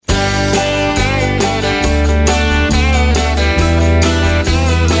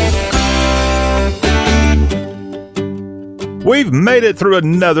We've made it through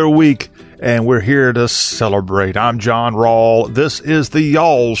another week, and we're here to celebrate. I'm John Rawl. This is the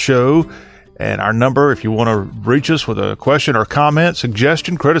Y'all Show, and our number, if you want to reach us with a question or comment,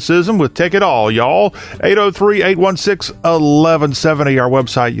 suggestion, criticism, we'll take it all, y'all. 803-816-1170, our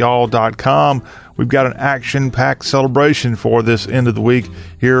website, y'all.com. We've got an action-packed celebration for this end of the week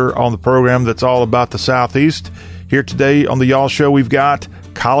here on the program that's all about the Southeast. Here today on the Y'all Show, we've got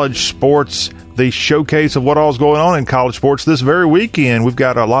college sports, the showcase of what all's going on in college sports this very weekend. We've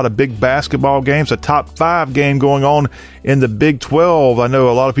got a lot of big basketball games, a top 5 game going on in the Big 12. I know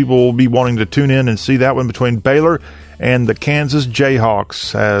a lot of people will be wanting to tune in and see that one between Baylor and the Kansas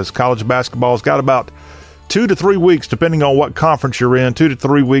Jayhawks, as college basketball's got about 2 to 3 weeks, depending on what conference you're in, 2 to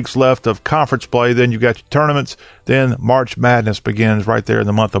 3 weeks left of conference play. Then you've got your tournaments. Then March Madness begins right there in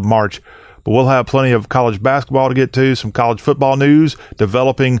the month of March. But we'll have plenty of college basketball to get to, some college football news,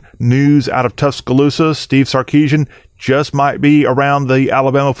 developing news out of Tuscaloosa. Steve Sarkisian just might be around the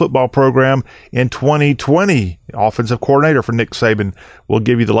Alabama football program in 2020. Offensive coordinator for Nick Saban. We'll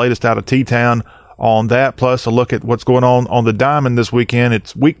give you the latest out of T-Town on that, plus a look at what's going on the Diamond this weekend.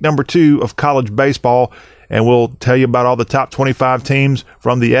 It's week number 2 of college baseball, and we'll tell you about all the top 25 teams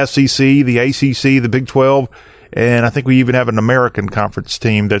from the SEC, the ACC, the Big 12, and I think we even have an American Conference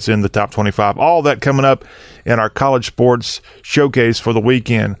team that's in the top 25. All that coming up in our college sports showcase for the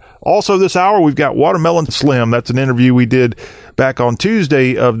weekend. Also this hour, we've got Watermelon Slim. That's an interview we did back on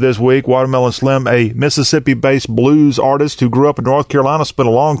Tuesday of this week. Watermelon Slim, a Mississippi-based blues artist who grew up in North Carolina, spent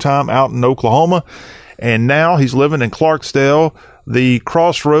a long time out in Oklahoma, and now he's living in Clarksdale. The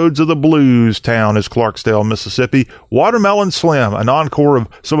crossroads of the blues town is Clarksdale, Mississippi. Watermelon Slim, an encore of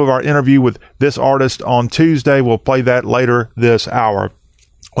some of our interview with this artist on Tuesday. We'll play that later this hour.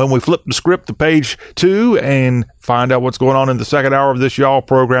 When we flip the script to page 2 and find out what's going on in the second hour of this Y'all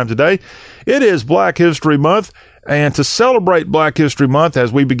program today, it is Black History Month. And to celebrate Black History Month,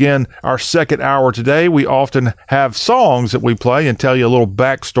 as we begin our second hour today, we often have songs that we play and tell you a little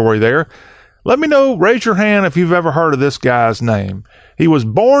backstory there. Let me know, raise your hand if you've ever heard of this guy's name. He was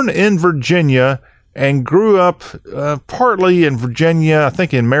born in Virginia and grew up partly in Virginia, I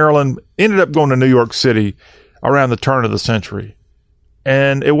think in Maryland, ended up going to New York City around the turn of the century.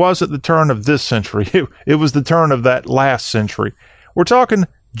 And it wasn't the turn of this century. It was the turn of that last century. We're talking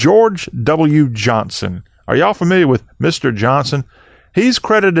George W. Johnson. Are y'all familiar with Mr. Johnson? He's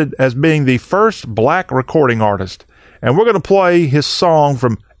credited as being the first black recording artist. And we're going to play his song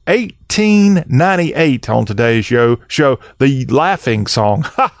from 1898 on today's show, the Laughing Song.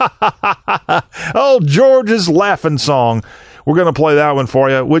 Oh, George's Laughing Song. We're going to play that one for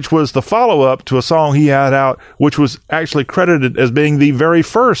you, which was the follow-up to a song he had out, which was actually credited as being the very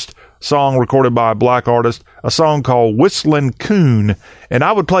first song recorded by a black artist, a song called Whistlin' Coon. And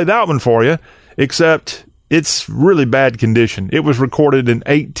I would play that one for you, except it's really bad condition. It was recorded in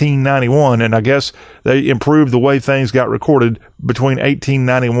 1891, and I guess they improved the way things got recorded between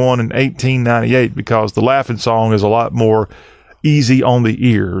 1891 and 1898 because the Laughing Song is a lot more easy on the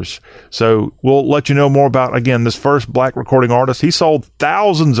ears. So we'll let you know more about, again, this first black recording artist. He sold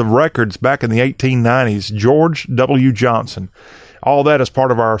thousands of records back in the 1890s, George W. Johnson. All that is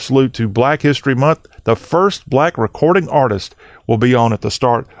part of our salute to Black History Month. The first black recording artist will be on at the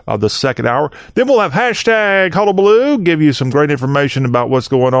start of the second hour. Then we'll have hashtag Hullabaloo, give you some great information about what's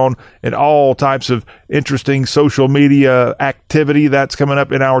going on in all types of interesting social media activity. That's coming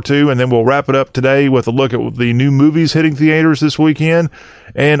up in hour 2. And then we'll wrap it up today with a look at the new movies hitting theaters this weekend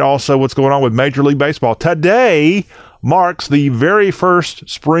and also what's going on with Major League Baseball. Today marks the very first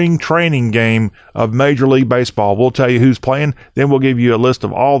spring training game of Major League Baseball. We'll tell you who's playing. Then we'll give you a list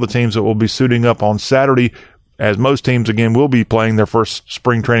of all the teams that will be suiting up on Saturday, as most teams, again, will be playing their first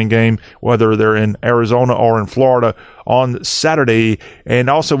spring training game, whether they're in Arizona or in Florida, on Saturday. And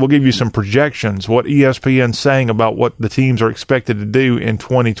also we'll give you some projections, what ESPN's saying about what the teams are expected to do in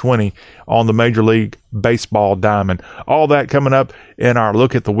 2020 on the Major League Baseball diamond. All that coming up in our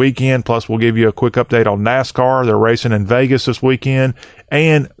look at the weekend. Plus, we'll give you a quick update on NASCAR. They're racing in Vegas this weekend.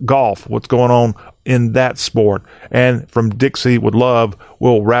 And golf, what's going on in that sport. And from Dixie with Love,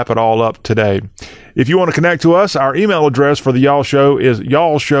 we'll wrap it all up today. If you want to connect to us, our email address for the Y'all Show is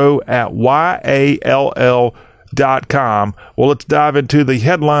y'allshow@yall.com. Well, let's dive into the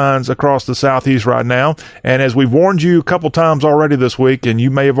headlines across the Southeast right now. And as we've warned you a couple times already this week, and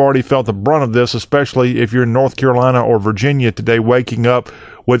you may have already felt the brunt of this, especially if you're in North Carolina or Virginia today, waking up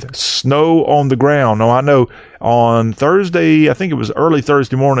with snow on the ground. Now, I know on Thursday, I think it was early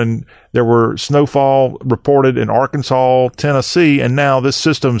Thursday morning, there were snowfall reported in Arkansas, Tennessee, and now this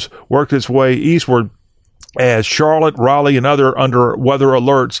system's worked its way eastward as Charlotte, Raleigh, and other under weather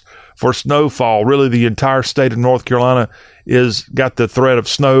alerts for snowfall. Really, the entire state of North Carolina is got the threat of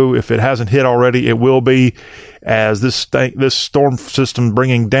snow. If it hasn't hit already, it will be, as this storm system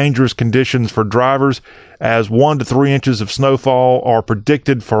bringing dangerous conditions for drivers, as 1 to 3 inches of snowfall are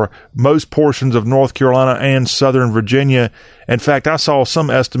predicted for most portions of North Carolina and southern Virginia. In fact, I saw some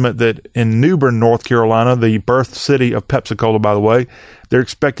estimate that in New Bern, North Carolina, the birth city of Pepsi-Cola, by the way, they're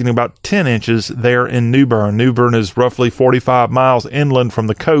expecting about 10 inches there in New Bern. New Bern is roughly 45 miles inland from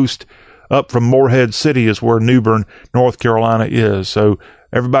the coast. Up from Morehead City is where New Bern, North Carolina is. So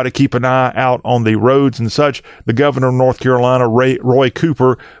everybody keep an eye out on the roads and such. The governor of North Carolina, Roy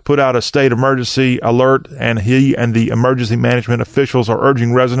Cooper, put out a state emergency alert, and he and the emergency management officials are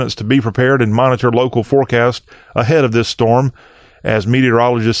urging residents to be prepared and monitor local forecasts ahead of this storm. As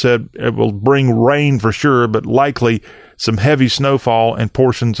meteorologists said, it will bring rain for sure, but likely some heavy snowfall in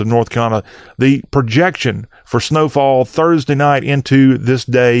portions of North Carolina. The projection for snowfall Thursday night into this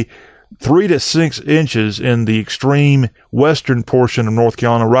day, 3 to 6 inches in the extreme western portion of North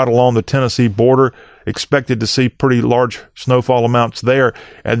Carolina, right along the Tennessee border. Expected to see pretty large snowfall amounts there.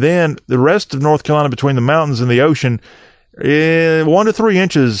 And then the rest of North Carolina between the mountains and the ocean, 1 to 3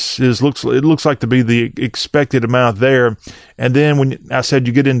 inches looks like to be the expected amount there. And then when I said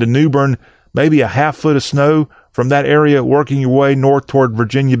you get into New Bern, maybe a half foot of snow from that area working your way north toward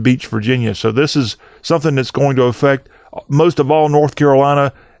Virginia Beach, Virginia. So this is something that's going to affect most of all North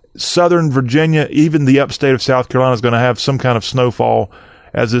Carolina. Southern Virginia, even the upstate of South Carolina is going to have some kind of snowfall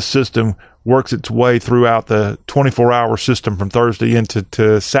as this system works its way throughout the 24-hour system from Thursday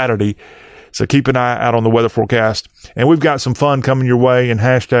into Saturday. So keep an eye out on the weather forecast. And we've got some fun coming your way in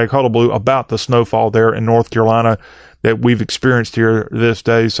 #Hullabaloo about the snowfall there in North Carolina that we've experienced here this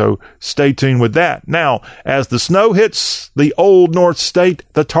day. So stay tuned with that. Now, as the snow hits the Old North State,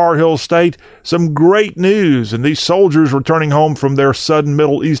 the Tar Heel State, some great news. And these soldiers returning home from their sudden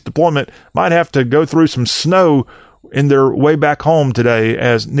Middle East deployment might have to go through some snow in their way back home today,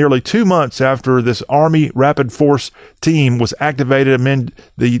 as nearly 2 months after this Army Rapid Force team was activated amid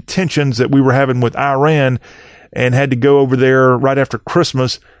the tensions that we were having with Iran and had to go over there right after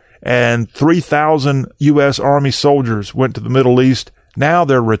Christmas, and 3,000 U.S. Army soldiers went to the Middle East. Now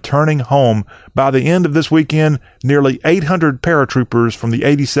they're returning home. By the end of this weekend, nearly 800 paratroopers from the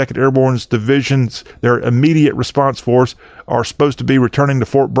 82nd Airborne Division's, their immediate response force, are supposed to be returning to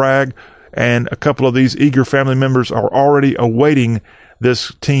Fort Bragg, and a couple of these eager family members are already awaiting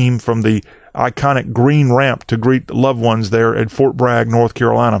this team from the iconic green ramp to greet loved ones there at Fort Bragg, North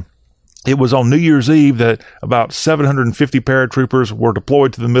Carolina. It was on New Year's Eve that about 750 paratroopers were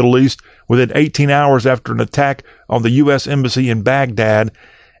deployed to the Middle East within 18 hours after an attack on the U.S. Embassy in Baghdad.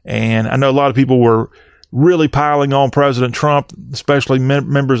 And I know a lot of people were really piling on President Trump, especially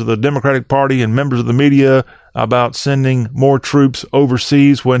members of the Democratic Party and members of the media, about sending more troops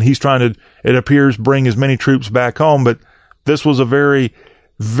overseas when he's trying to, it appears, bring as many troops back home. But this was a very,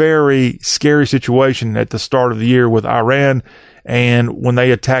 very scary situation at the start of the year with Iran. And when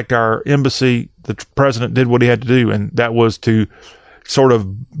they attacked our embassy, the president did what he had to do, and that was to sort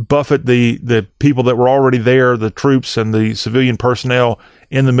of buffet the people that were already there, the troops and the civilian personnel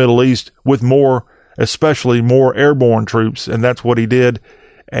in the Middle East, with more, especially more airborne troops, and that's what he did.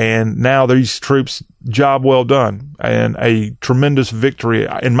 And now these troops, job well done, and a tremendous victory,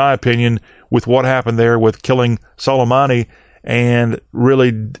 in my opinion, with what happened there with killing Soleimani, and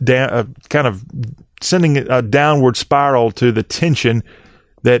really kind of sending a downward spiral to the tension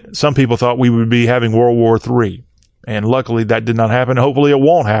that some people thought we would be having World War III. And luckily that did not happen. Hopefully it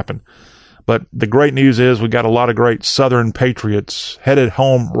won't happen. But the great news is we got a lot of great Southern patriots headed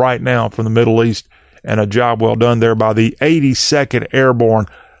home right now from the Middle East, and a job well done there by the 82nd Airborne.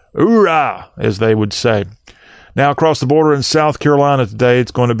 Hoorah, as they would say. Now across the border in South Carolina today,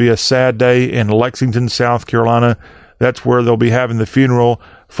 it's going to be a sad day in Lexington, South Carolina. That's where they'll be having the funeral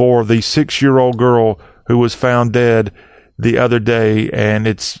for the 6-year-old girl who was found dead the other day. And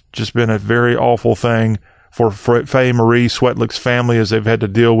it's just been a very awful thing for Faye Marie Swetlick's family, as they've had to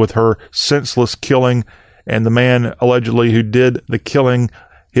deal with her senseless killing, and the man allegedly who did the killing,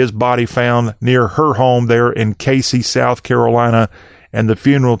 his body found near her home there in Casey, South Carolina, and the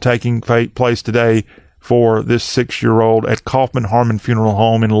funeral taking place today for this 6-year-old at Kaufman Harmon Funeral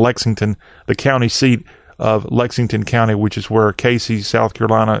Home in Lexington, the county seat of Lexington County, which is where Casey, South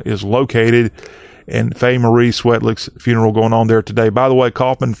Carolina is located. And Faye Marie Swetlick's funeral going on there today. By the way,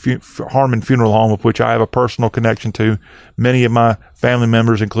 Kaufman Harmon Funeral Home, of which I have a personal connection to, many of my family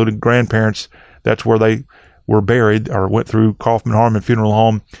members, including grandparents, that's where they were buried or went through Kaufman Harmon Funeral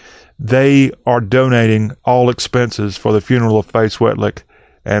Home. They are donating all expenses for the funeral of Faye Swetlick,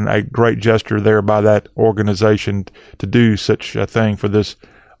 and a great gesture there by that organization to do such a thing for this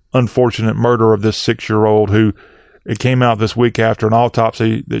unfortunate murder of this 6-year-old who It came out this week after an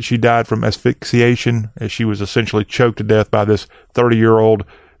autopsy that she died from asphyxiation, as she was essentially choked to death by this 30-year-old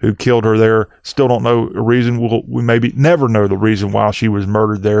who killed her there. Still don't know a reason. We maybe never know the reason why she was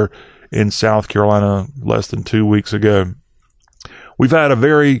murdered there in South Carolina less than 2 weeks ago. We've had a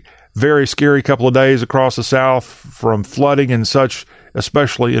very, very scary couple of days across the South from flooding and such,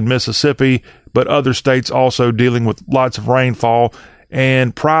 especially in Mississippi, but other states also dealing with lots of rainfall,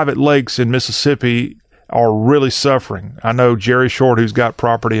 and private lakes in Mississippi are really suffering. I know Jerry Short, who's got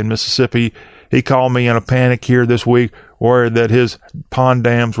property in Mississippi, he called me in a panic here this week, worried that his pond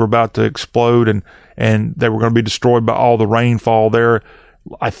dams were about to explode and they were going to be destroyed by all the rainfall there.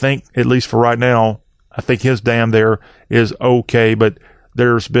 I think, at least for right now, I think his dam there is okay, but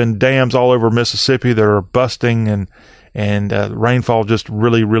there's been dams all over Mississippi that are busting and rainfall just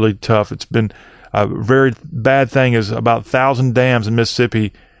really, really tough. It's been a very bad thing. Is about 1,000 dams in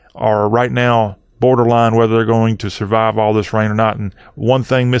Mississippi are right now borderline whether they're going to survive all this rain or not. And one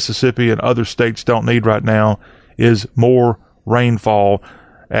thing Mississippi and other states don't need right now is more rainfall,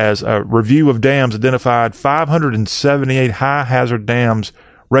 as a review of dams identified 578 high hazard dams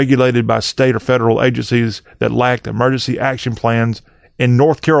regulated by state or federal agencies that lacked emergency action plans in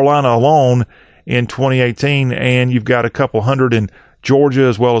North Carolina alone in 2018. And you've got a couple hundred in Georgia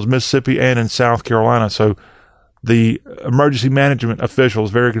as well as Mississippi and in South Carolina. So the emergency management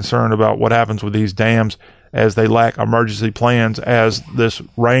officials very concerned about what happens with these dams as they lack emergency plans, as this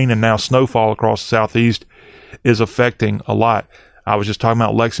rain and now snowfall across the Southeast is affecting a lot. I was just talking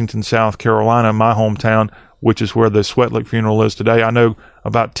about Lexington, South Carolina, my hometown, which is where the Swetlick funeral is today. I know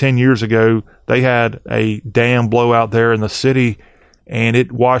about 10 years ago, they had a dam blowout there in the city, and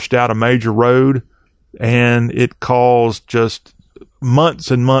it washed out a major road, and it caused just months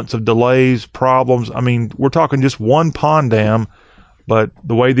and months of delays, problems. I mean, we're talking just one pond dam, but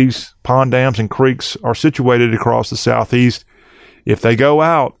the way these pond dams and creeks are situated across the Southeast, if they go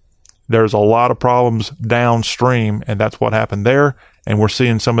out, there's a lot of problems downstream, and that's what happened there. And we're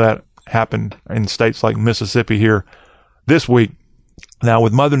seeing some of that happen in states like Mississippi here this week. Now,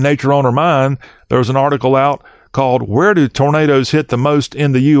 with Mother Nature on her mind, there was an article out called "Where Do Tornadoes Hit the Most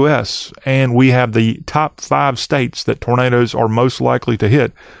in the U.S.?" And we have the top 5 states that tornadoes are most likely to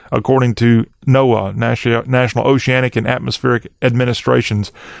hit, according to NOAA, National Oceanic and Atmospheric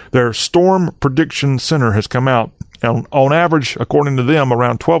Administrations. Their Storm Prediction Center has come out. And on average, according to them,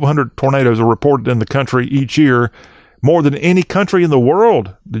 around 1,200 tornadoes are reported in the country each year, more than any country in the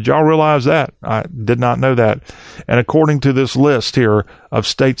world. Did y'all realize that? I did not know that. And according to this list here of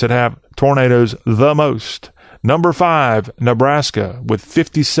states that have tornadoes the most, number 5, Nebraska, with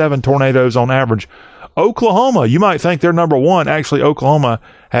 57 tornadoes on average. Oklahoma, you might think they're number 1. Actually, Oklahoma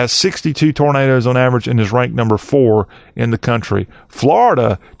has 62 tornadoes on average and is ranked number 4 in the country.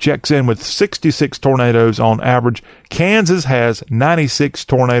 Florida checks in with 66 tornadoes on average. Kansas has 96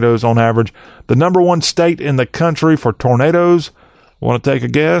 tornadoes on average. The number 1 state in the country for tornadoes, want to take a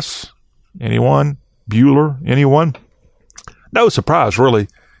guess? Anyone? Bueller? Anyone? No surprise, really.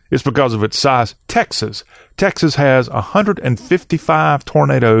 It's because of its size. Texas. Texas has 155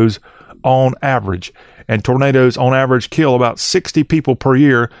 tornadoes on average, and tornadoes on average kill about 60 people per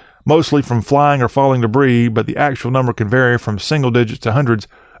year, mostly from flying or falling debris, but the actual number can vary from single digits to hundreds,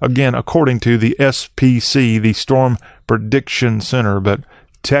 again, according to the SPC, the Storm Prediction Center. But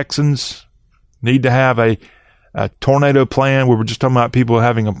Texans need to have a tornado plan. We were just talking about people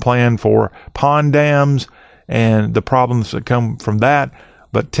having a plan for pond dams and the problems that come from that.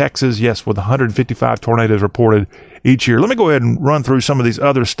 But Texas, yes, with 155 tornadoes reported each year. Let me go ahead and run through some of these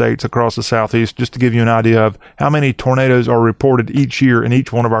other states across the Southeast just to give you an idea of how many tornadoes are reported each year in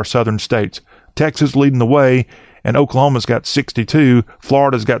each one of our southern states. Texas leading the way, and Oklahoma's got 62.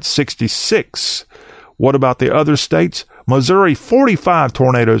 Florida's got 66. What about the other states? Missouri, 45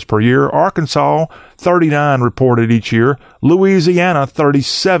 tornadoes per year. Arkansas, 39 reported each year. Louisiana,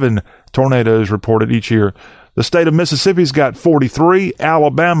 37 tornadoes reported each year. The state of Mississippi's got 43.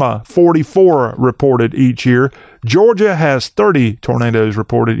 Alabama, 44 reported each year. Georgia has 30 tornadoes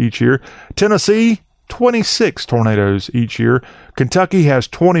reported each year. Tennessee, 26 tornadoes each year. Kentucky has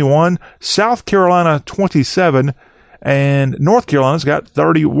 21. South Carolina, 27. And North Carolina's got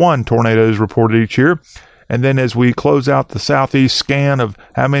 31 tornadoes reported each year. And then as we close out the Southeast scan of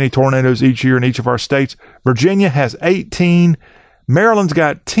how many tornadoes each year in each of our states, Virginia has 18. Maryland's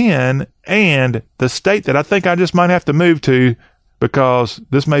got 10, and the state that I think I just might have to move to, because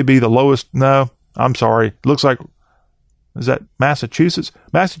this may be the lowest. No, I'm sorry. Looks like, is that Massachusetts?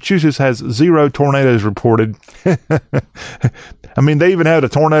 Massachusetts has 0 tornadoes reported. I mean, they even had a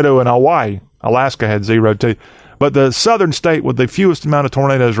tornado in Hawaii. Alaska had 0 too. But the southern state with the fewest amount of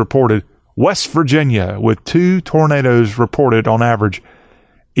tornadoes reported, West Virginia, with 2 tornadoes reported on average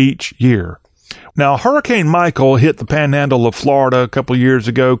each year. Now, Hurricane Michael hit the panhandle of Florida a couple of years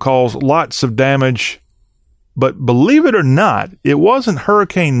ago, caused lots of damage. But believe it or not, it wasn't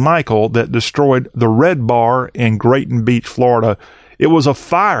Hurricane Michael that destroyed the Red Bar in Grayton Beach, Florida. It was a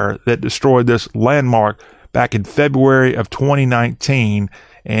fire that destroyed this landmark back in February of 2019.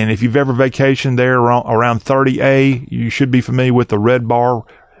 And if you've ever vacationed there around 30A, you should be familiar with the Red Bar.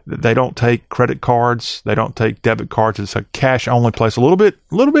 They don't take credit cards. They don't take debit cards. It's a cash only place. A little bit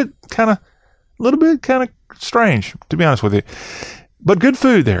kind of strange, to be honest with you. But good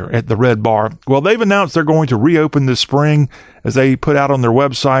food there at the Red Bar. Well, they've announced they're going to reopen this spring. As they put out on their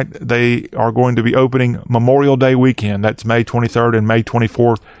website, they are going to be opening Memorial Day weekend. That's May 23rd and May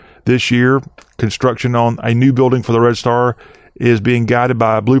 24th this year. Construction on a new building for the Red Star is being guided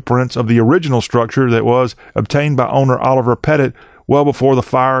by blueprints of the original structure that was obtained by owner Oliver Pettit well before the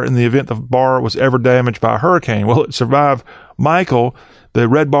fire in the event the bar was ever damaged by a hurricane. Well, it survived Michael. The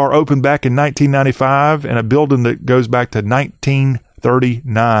Red Bar opened back in 1995 in a building that goes back to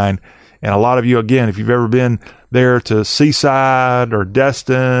 1939. And a lot of you, again, if you've ever been there to Seaside or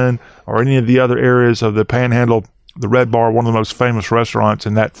Destin or any of the other areas of the Panhandle, the Red Bar, one of the most famous restaurants,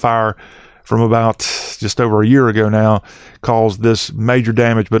 in that fire from about just over a year ago now, caused this major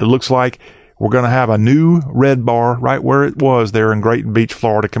damage. But it looks like we're going to have a new Red Bar right where it was there in Grayton Beach,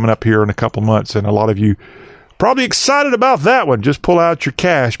 Florida, coming up here in a couple months. And a lot of you probably excited about that one. Just pull out your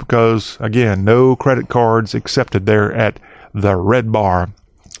cash because, again, no credit cards accepted there at the Red Bar.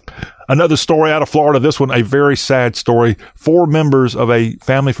 Another story out of Florida, this one a very sad story. 4 members of a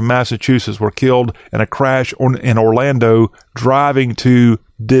family from Massachusetts were killed in a crash in Orlando driving to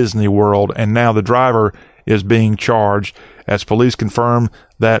Disney World, and now the driver is being charged as police confirm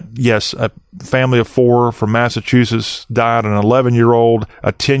that, yes, a family of 4 from Massachusetts died, an 11-year-old,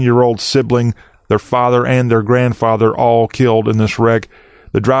 a 10-year-old sibling, their father and their grandfather, all killed in this wreck.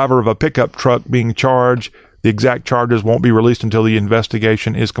 The driver of a pickup truck being charged. The exact charges won't be released until the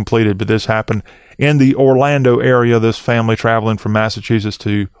investigation is completed, but this happened in the Orlando area, this family traveling from Massachusetts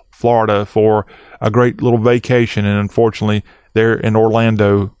to Florida for a great little vacation, and unfortunately, there in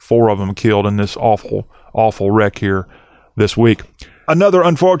Orlando, 4 of them killed in this awful wreck here this week. Another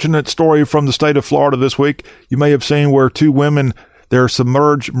unfortunate story from the state of Florida this week. You may have seen where 2 women, their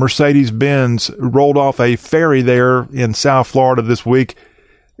submerged Mercedes-Benz, rolled off a ferry there in South Florida this week.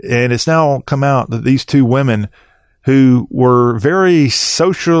 And it's now come out that these 2 women who were very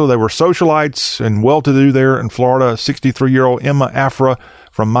social, they were socialites and well-to-do there in Florida, 63-year-old Emma Afra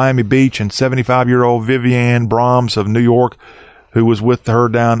from Miami Beach and 75-year-old Vivian Brahms of New York, who was with her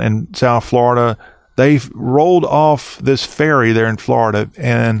down in South Florida. They rolled off this ferry there in Florida,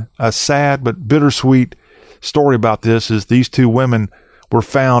 and a sad but bittersweet story about this is these 2 women were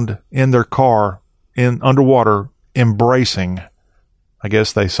found in their car underwater embracing. I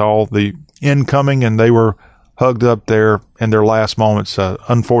guess they saw the end coming and they were hugged up there in their last moments.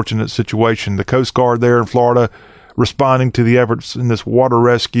 Unfortunate situation. The Coast Guard there in Florida responding to the efforts in this water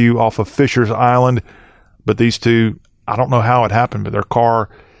rescue off of Fisher's Island. But these 2, I don't know how it happened, but their car,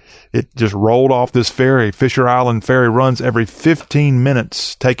 it just rolled off this ferry. Fisher Island ferry runs every 15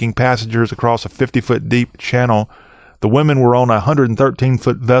 minutes, taking passengers across a 50-foot deep channel. The women were on a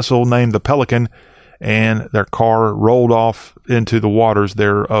 113-foot vessel named the Pelican, and their car rolled off into the waters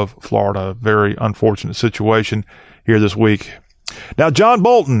there of Florida. Very unfortunate situation here this week. Now, John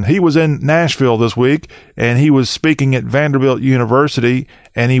Bolton, he was in Nashville this week, and he was speaking at Vanderbilt University,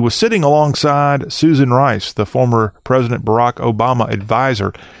 and he was sitting alongside Susan Rice, the former President Barack Obama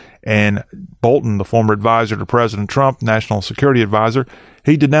advisor. And Bolton, the former advisor to President Trump, national security advisor,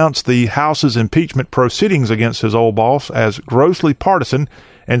 he denounced the House's impeachment proceedings against his old boss as grossly partisan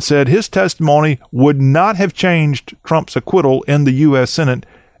and said his testimony would not have changed Trump's acquittal in the U.S. Senate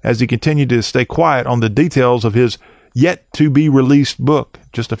as he continued to stay quiet on the details of his yet-to-be-released book.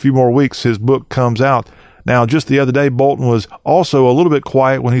 Just a few more weeks, his book comes out. Now, just the other day, Bolton was also a little bit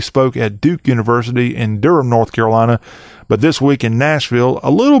quiet when he spoke at Duke University in Durham, North Carolina. But this week in Nashville,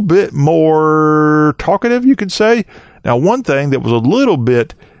 a little bit more talkative, you could say. Now, one thing that was a little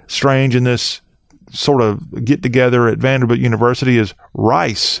bit strange in this sort of get-together at Vanderbilt University is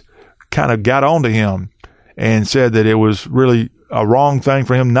Rice kind of got onto him and said that it was really a wrong thing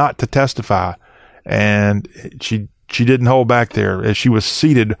for him not to testify. And she didn't hold back there as she was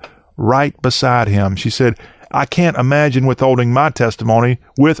seated right beside him. She said, "I can't imagine withholding my testimony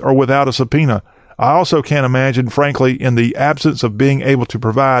with or without a subpoena. I also can't imagine, frankly, in the absence of being able to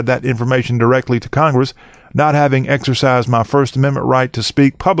provide that information directly to Congress, not having exercised my First Amendment right to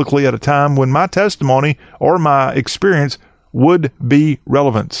speak publicly at a time when my testimony or my experience would be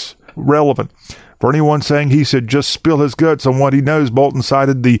relevant." relevant. For anyone saying he should just spill his guts on what he knows, Bolton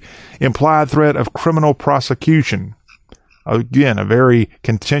cited the implied threat of criminal prosecution. Again, a very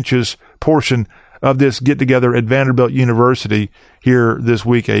contentious portion of this get-together at Vanderbilt University here this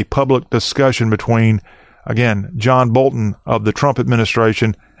week, a public discussion between, again, John Bolton of the Trump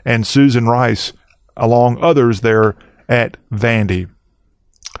administration and Susan Rice, along others there at Vandy.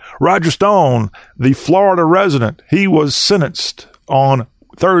 Roger Stone, the Florida resident, he was sentenced on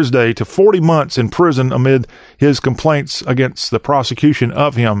Thursday to 40 months in prison amid his complaints against the prosecution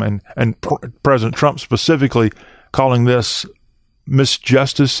of him, and President Trump specifically calling this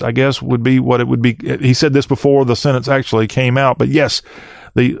misjustice, I guess, would be what it would be. He said this before the sentence actually came out. But yes,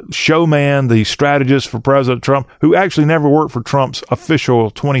 the showman, the strategist for President Trump, who actually never worked for Trump's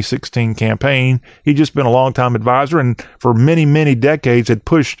official 2016 campaign. He'd just been a longtime advisor and for many, many decades had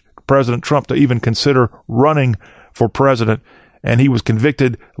pushed President Trump to even consider running for president. And he was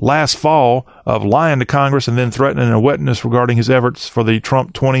convicted last fall of lying to Congress and then threatening a witness regarding his efforts for the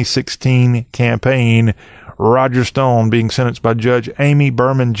Trump 2016 campaign. Roger Stone being sentenced by Judge Amy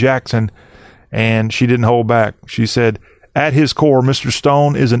Berman Jackson, and she didn't hold back. She said, at his core, Mr.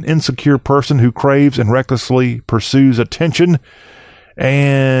 Stone is an insecure person who craves and recklessly pursues attention.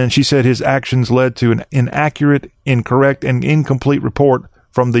 And she said his actions led to an inaccurate, incorrect, and incomplete report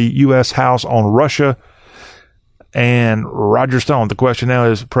from the U.S. House on Russia. And Roger Stone, the question now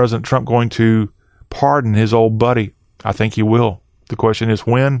is President Trump going to pardon his old buddy? I think he will. The question is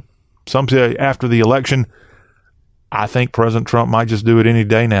when? Some say after the election. I think President Trump might just do it any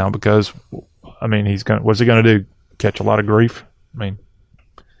day now because, I mean, what's he going to do? Catch a lot of grief? I mean,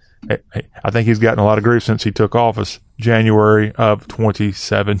 I think he's gotten a lot of grief since he took office January of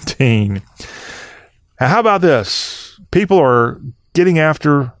 2017. Now, how about this? People are getting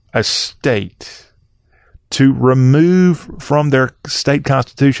after a state to remove from their state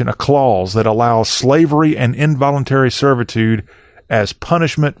constitution a clause that allows slavery and involuntary servitude as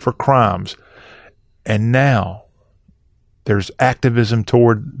punishment for crimes. And now there's activism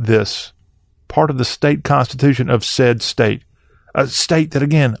toward this part of the state constitution of said state, a state that,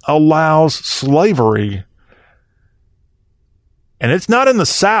 again, allows slavery. And it's not in the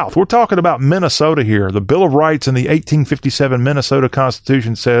South. We're talking about Minnesota here. The Bill of Rights in the 1857 Minnesota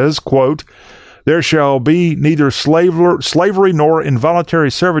Constitution says, quote, there shall be neither slavery nor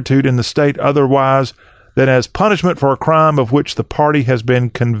involuntary servitude in the state otherwise than as punishment for a crime of which the party has been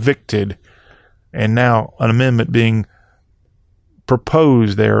convicted. And now an amendment being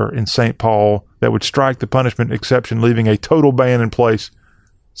proposed there in St. Paul that would strike the punishment exception, leaving a total ban in place.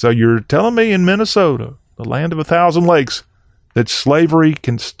 So you're telling me in Minnesota, the land of 1,000 lakes, that slavery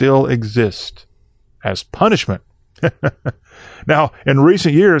can still exist as punishment. Now, in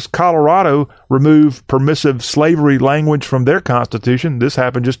recent years, Colorado removed permissive slavery language from their constitution. This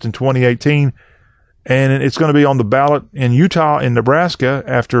happened just in 2018. And it's going to be on the ballot in Utah and Nebraska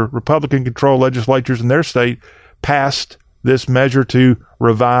after Republican-controlled legislatures in their state passed this measure to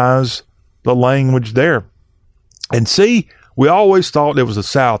revise the language there. And see, we always thought it was the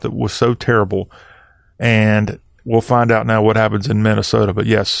South that was so terrible. And we'll find out now what happens in Minnesota. But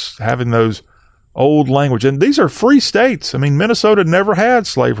yes, having those old language. And these are free states. I mean, Minnesota never had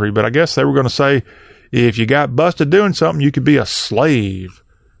slavery, but I guess they were going to say if you got busted doing something, you could be a slave.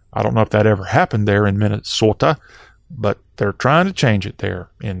 I don't know if that ever happened there in Minnesota, but they're trying to change it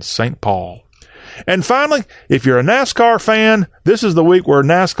there in St. Paul. And finally, if you're a NASCAR fan, this is the week where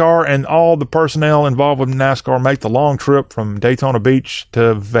NASCAR and all the personnel involved with NASCAR make the long trip from Daytona Beach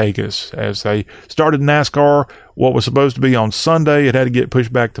to Vegas. As they started NASCAR, what was supposed to be on Sunday, it had to get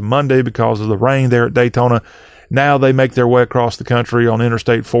pushed back to Monday because of the rain there at Daytona. Now they make their way across the country on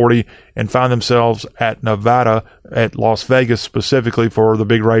Interstate 40 and find themselves at Nevada, at Las Vegas specifically for the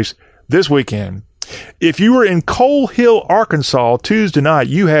big race this weekend. If you were in Coal Hill, Arkansas Tuesday night,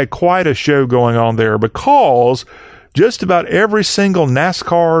 you had quite a show going on there because just about every single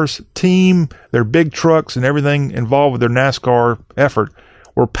NASCAR's team, their big trucks and everything involved with their NASCAR effort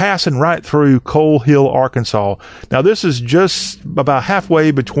were passing right through Coal Hill, Arkansas. Now, this is just about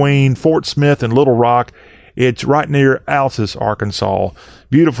halfway between Fort Smith and Little Rock. It's right near Altus, Arkansas.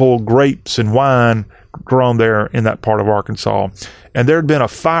 Beautiful grapes and wine grown there in that part of Arkansas. And there had been a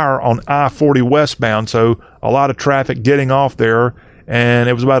fire on I-40 westbound, so a lot of traffic getting off there. And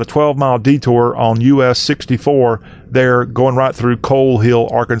it was about a 12-mile detour on US 64 there going right through Coal Hill,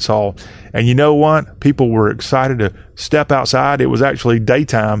 Arkansas. And you know what? People were excited to step outside. It was actually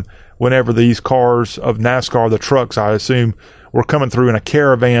daytime whenever these cars of NASCAR, the trucks, I assume, were coming through in a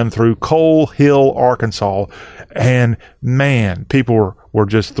caravan through Coal Hill, Arkansas. And man, people were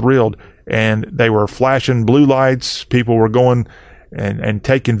just thrilled. And they were flashing blue lights. People were going and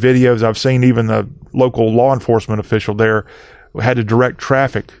taking videos. I've seen even the local law enforcement official there had to direct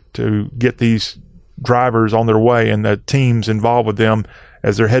traffic to get these drivers on their way and the teams involved with them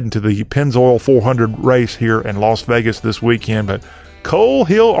as they're heading to the Pennzoil 400 race here in Las Vegas this weekend. But Coal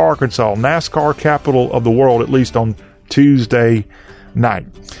Hill, Arkansas, NASCAR capital of the world, at least on Tuesday night.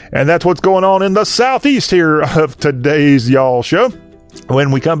 And that's what's going on in the southeast here of today's Y'all Show.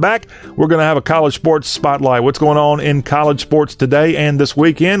 When we come back, we're going to have a college sports spotlight. What's going on in college sports today and this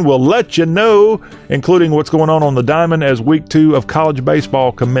weekend? We'll let you know, including what's going on the diamond as week 2 of college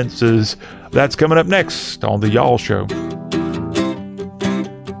baseball commences. That's coming up next on the Y'all Show.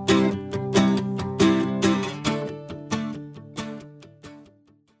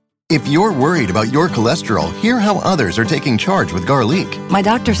 If you're worried about your cholesterol, hear how others are taking charge with Garlic. My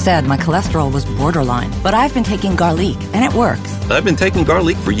doctor said my cholesterol was borderline, but I've been taking Garlic, and it works. I've been taking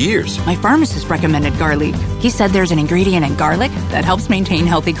Garlic for years. My pharmacist recommended Garlic. He said there's an ingredient in garlic that helps maintain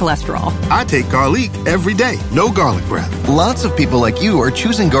healthy cholesterol. I take Garlic every day. No garlic breath. Lots of people like you are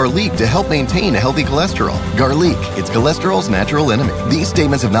choosing Garlic to help maintain a healthy cholesterol. Garlic, it's cholesterol's natural enemy. These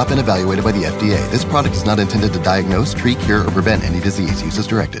statements have not been evaluated by the FDA. This product is not intended to diagnose, treat, cure, or prevent any disease. Use as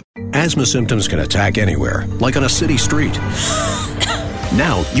directed. Asthma symptoms can attack anywhere, like on a city street.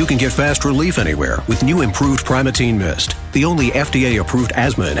 Now, you can get fast relief anywhere with new improved Primatene Mist, the only FDA-approved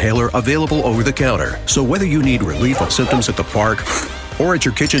asthma inhaler available over the counter. So whether you need relief of symptoms at the park or at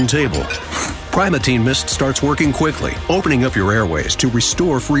your kitchen table, Primatene Mist starts working quickly, opening up your airways to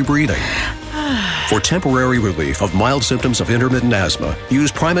restore free breathing. For temporary relief of mild symptoms of intermittent asthma,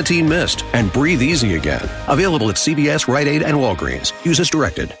 use Primatene Mist and breathe easy again. Available at CVS, Rite Aid, and Walgreens. Use as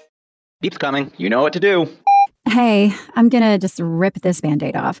directed. Beep's coming. You know what to do. Hey, I'm gonna just rip this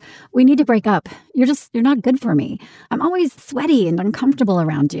Band-Aid off. We need to break up. You're not good for me. I'm always sweaty and uncomfortable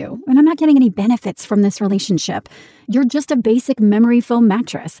around you, and I'm not getting any benefits from this relationship. You're just a basic memory foam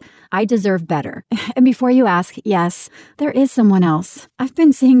mattress. I deserve better. And before you ask, yes, there is someone else. I've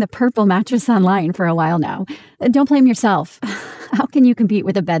been seeing the purple mattress online for a while now. Don't blame yourself. How can you compete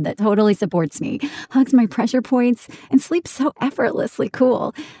with a bed that totally supports me, hugs my pressure points, and sleeps so effortlessly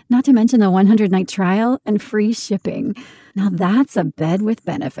cool? Not to mention the 100-night trial and free shipping. Now that's a bed with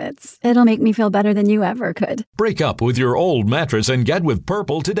benefits. It'll make me feel better than you ever could. Break up with your old mattress and get with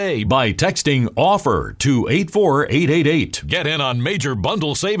Purple today by texting OFFER to 84888. Get in on major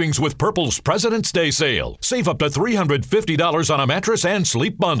bundle savings with Purple's President's Day sale. Save up to $350 on a mattress and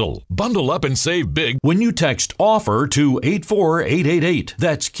sleep bundle. Bundle up and save big when you text OFFER to 84888.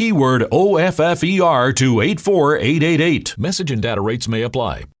 That's keyword OFFER to 84888. Message and data rates may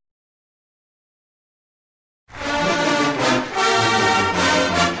apply.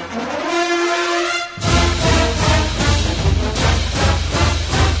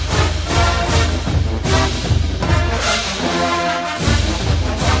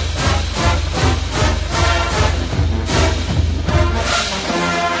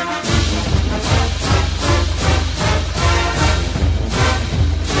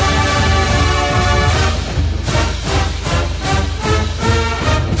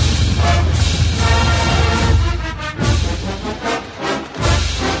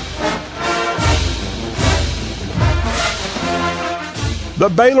 The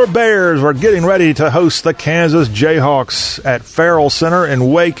Baylor Bears are getting ready to host the Kansas Jayhawks at Farrell Center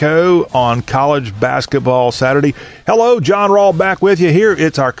in Waco on College Basketball Saturday. Hello, John Rawl back with you here.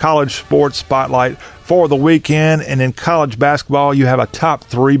 It's our College Sports Spotlight for the weekend. And in college basketball, you have a top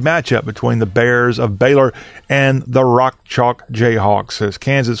 3 matchup between the Bears of Baylor and the Rock Chalk Jayhawks. As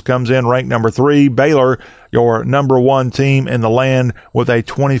Kansas comes in ranked number 3, Baylor, your number 1 team in the land, with a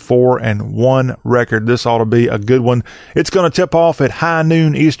 24-1 record. This ought to be a good one. It's going to tip off at high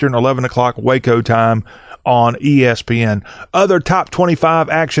noon Eastern, 11 o'clock Waco time on ESPN. Other top 25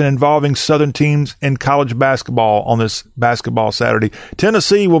 action involving Southern teams in college basketball on this basketball Saturday.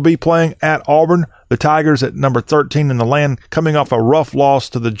 Tennessee will be playing at Auburn. The Tigers at number 13 in the land, coming off a rough loss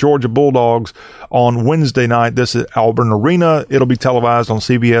to the Georgia Bulldogs on Wednesday night. This is Auburn Arena. It'll be televised on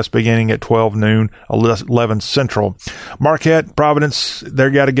CBS beginning at 12 noon, 11 Central. Marquette, Providence, they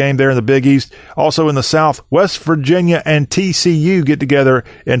got a game there in the Big East. Also in the South, West Virginia and TCU get together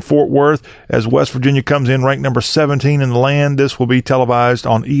in Fort Worth as West Virginia comes in ranked number 17 in the land. This will be televised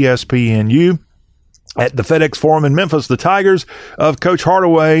on ESPNU. At the FedEx Forum in Memphis, the Tigers of Coach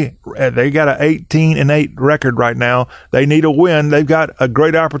Hardaway, they got an 18-8 record right now. They need a win. They've got a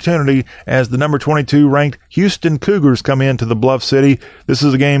great opportunity as the number 22 ranked Houston Cougars come into the Bluff City. This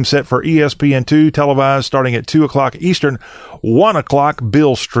is a game set for ESPN2, televised starting at 2 o'clock Eastern, 1 o'clock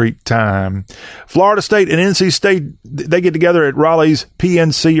Bill Street time. Florida State and NC State, they get together at Raleigh's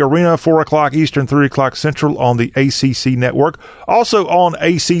PNC Arena, 4 o'clock Eastern, 3 o'clock Central on the ACC network. Also on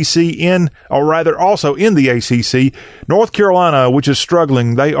also in the ACC, North Carolina, which is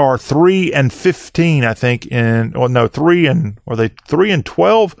struggling, they are 3-15, I think.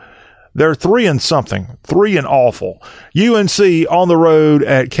 3-12? They're 3-something, 3-awful. UNC on the road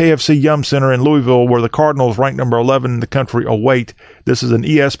at KFC Yum Center in Louisville, where the Cardinals, ranked number 11 in the country, await. This is an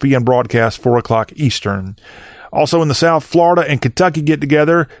ESPN broadcast, 4 o'clock Eastern. Also in the South, Florida and Kentucky get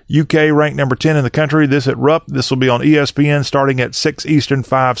together. UK ranked number 10 in the country. This at Rupp. This will be on ESPN starting at 6 Eastern,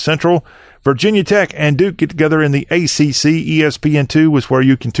 5 Central. Virginia Tech and Duke get together in the ACC. ESPN2 is where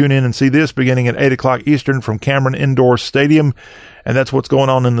you can tune in and see this beginning at 8 o'clock Eastern from Cameron Indoor Stadium. And that's what's going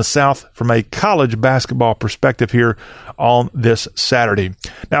on in the South from a college basketball perspective here on this Saturday.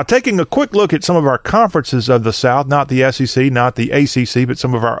 Now, taking a quick look at some of our conferences of the South, not the SEC, not the ACC, but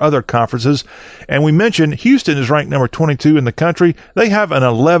some of our other conferences. And we mentioned Houston is ranked number 22 in the country. They have an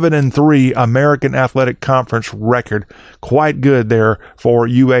 11-3 American Athletic Conference record. Quite good there for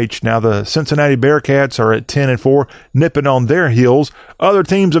UH. Now, the Cincinnati Bearcats are at 10-4, nipping on their heels. Other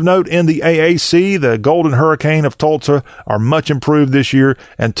teams of note in the AAC, the Golden Hurricane of Tulsa are much improved this year,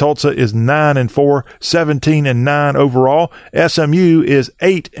 and Tulsa is 9-4, 17-9 overall. SMU is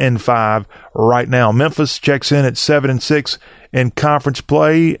 8-5 right now. Memphis checks in at 7-6 in conference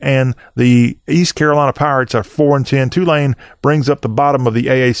play, and the East Carolina Pirates are 4-10. Tulane brings up the bottom of the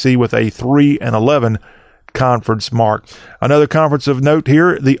AAC with a 3-11 conference mark. Another conference of note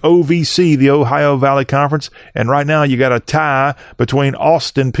here, the OVC, the Ohio Valley Conference, and right now you got a tie between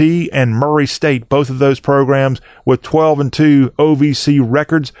Austin Peay and Murray State, both of those programs with 12-2 OVC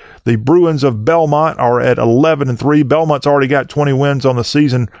records. The Bruins of Belmont are at 11-3. Belmont's already got 20 wins on the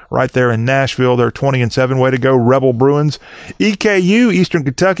season right there in Nashville. They're 20-7. Way to go, Rebel Bruins. EKU, Eastern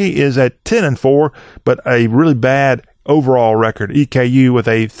Kentucky, is at 10-4, but a really bad overall record. EKU with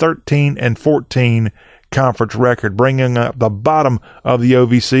a 13-14 conference record, bringing up the bottom of the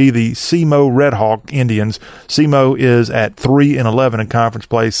OVC, the SEMO Redhawk Indians. SEMO is at 3-11 in conference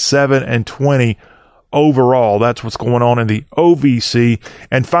play, 7-20 overall. That's what's going on in the OVC.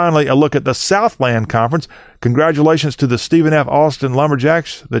 And finally, a look at the Southland Conference. Congratulations to the Stephen F. Austin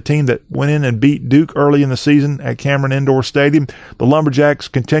Lumberjacks, the team that went in and beat Duke early in the season at Cameron Indoor Stadium. The Lumberjacks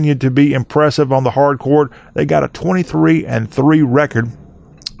continued to be impressive on the hard court. They got a 23-3 record.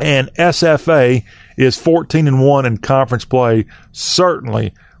 And SFA is 14-1 in conference play,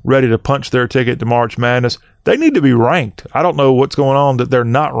 certainly ready to punch their ticket to March Madness. They need to be ranked. I don't know what's going on that they're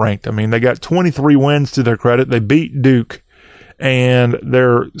not ranked. I mean, they got 23 wins to their credit. They beat Duke, and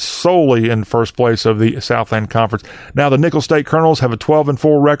they're solely in first place of the Southland Conference. Now, the Nickel State Colonels have a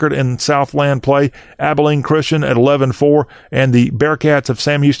 12-4 record in Southland play. Abilene Christian at 11-4, and the Bearcats of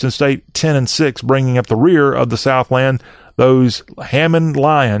Sam Houston State 10-6, bringing up the rear of the Southland. Those Hammond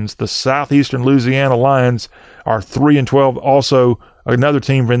Lions, the Southeastern Louisiana Lions, are 3-12. Also, another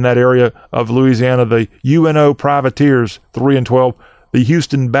team in that area of Louisiana, the UNO Privateers, 3-12. The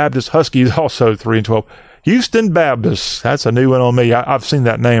Houston Baptist Huskies, also 3-12. Houston Baptist, that's a new one on me. I've seen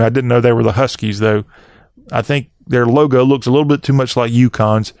that name. I didn't know they were the Huskies, though. I think their logo looks a little bit too much like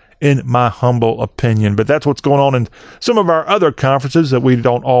UConn's, in my humble opinion. But that's what's going on in some of our other conferences that we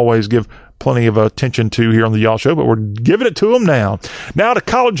don't always give plenty of attention to here on the Y'all Show, but we're giving it to them now. Now to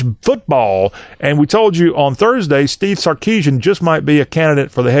college football, and we told you on Thursday, Steve Sarkisian just might be a candidate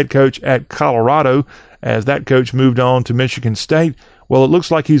for the head coach at Colorado, as that coach moved on to Michigan State. Well, it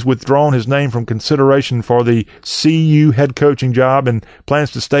looks like he's withdrawn his name from consideration for the CU head coaching job and plans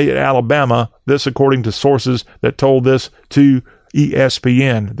to stay at Alabama. This according to sources that told this to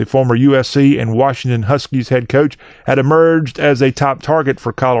ESPN. The former USC and Washington Huskies head coach had emerged as a top target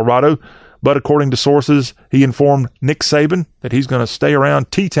for Colorado, but according to sources, he informed Nick Saban that he's going to stay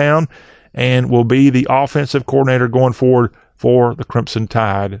around T-Town and will be the offensive coordinator going forward for the Crimson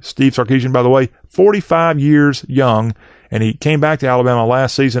Tide. Steve Sarkisian, by the way, 45 years young, and he came back to Alabama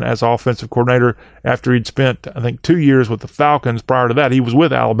last season as offensive coordinator after he'd spent, I think, 2 years with the Falcons. Prior to that, he was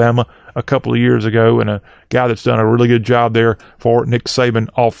with Alabama a couple of years ago, and a guy that's done a really good job there for Nick Saban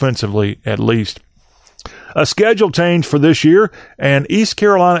offensively, at least. A schedule change for this year, and East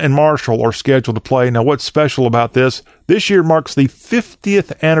Carolina and Marshall are scheduled to play. Now, what's special about this? This year marks the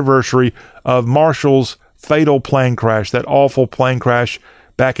 50th anniversary of Marshall's fatal plane crash, that awful plane crash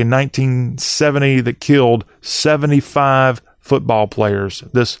back in 1970 that killed 75 football players.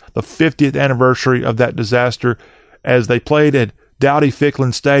 The 50th anniversary of that disaster as they played at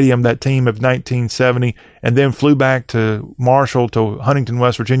Dowdy-Ficklin Stadium, that team of 1970, and then flew back to Marshall to Huntington,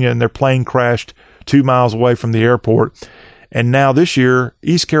 West Virginia, and their plane crashed 2 miles away from the airport. And now this year,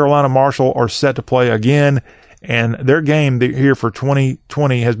 East Carolina Marshall are set to play again, and their game here for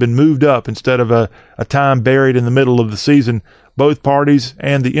 2020 has been moved up instead of a time buried in the middle of the season. Both parties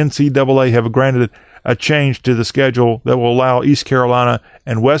and the NCAA have granted a change to the schedule that will allow East Carolina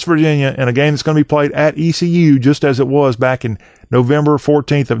and West Virginia in a game that's going to be played at ECU, just as it was back in November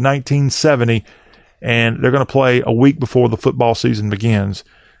 14th of 1970, and they're going to play a week before the football season begins.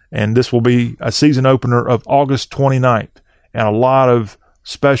 And this will be a season opener of August 29th, and a lot of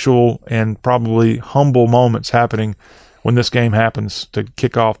special and probably humble moments happening when this game happens to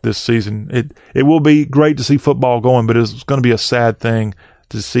kick off this season. It will be great to see football going, but it's going to be a sad thing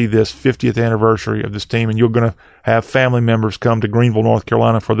to see this 50th anniversary of this team, and you're going to have family members come to Greenville, North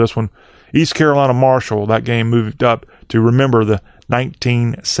Carolina for this one. East Carolina Marshall, that game moved up to remember the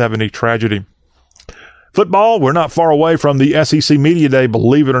 1970 tragedy. Football, we're not far away from the SEC Media Day.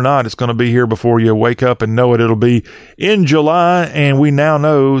 Believe it or not, it's going to be here before you wake up and know it. It'll be in July, and we now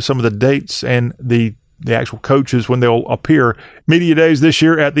know some of the dates and the actual coaches when they'll appear. Media Days this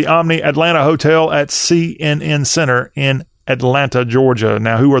year at the Omni Atlanta Hotel at CNN Center in Atlanta, Georgia.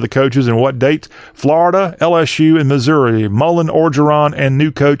 Now, who are the coaches and what dates? Florida, LSU, and Missouri. Mullen Orgeron and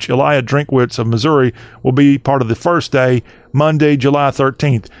new coach Elijah Drinkwitz of Missouri will be part of the first day, Monday, July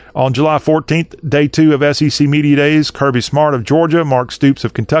 13th. On July 14th, day 2 of SEC Media Days, Kirby Smart of Georgia, Mark Stoops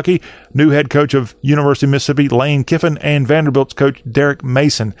of Kentucky, new head coach of University of Mississippi, Lane Kiffin, and Vanderbilt's coach, Derek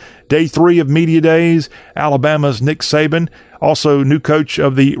Mason. Day 3 of Media Days, Alabama's Nick Saban. Also, new coach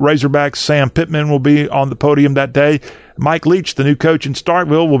of the Razorbacks, Sam Pittman, will be on the podium that day. Mike Leach, the new coach in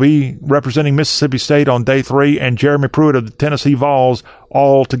Starkville, will be representing Mississippi State on day 3, and Jeremy Pruitt of the Tennessee Vols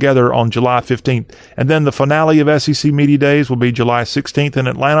all together on July 15th. And then the finale of SEC Media Days will be July 16th in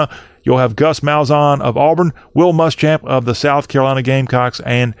Atlanta. You'll have Gus Malzahn of Auburn, Will Muschamp of the South Carolina Gamecocks,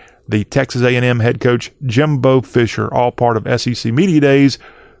 and the Texas A&M head coach Jimbo Fisher, all part of SEC Media Days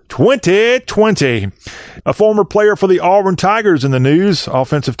 2020. A former player for the Auburn Tigers in the news,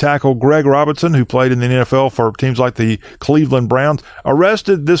 offensive tackle Greg Robinson, who played in the NFL for teams like the Cleveland Browns,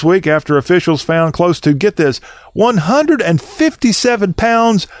 arrested this week after officials found close to, get this, 157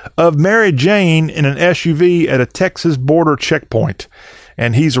 pounds of Mary Jane in an SUV at a Texas border checkpoint.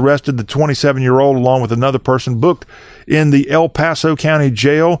 And he's arrested the 27-year-old along with another person booked in the El Paso County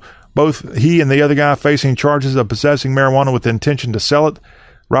Jail. Both he and the other guy facing charges of possessing marijuana with the intention to sell it.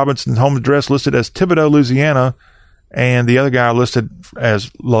 Robinson's home address listed as Thibodaux, Louisiana, and the other guy listed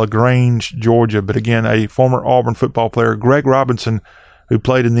as LaGrange, Georgia. But again, a former Auburn football player, Greg Robinson, who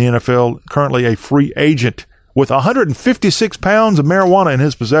played in the NFL, currently a free agent with 156 pounds of marijuana in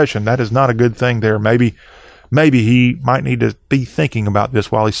his possession. That is not a good thing there. Maybe he might need to be thinking about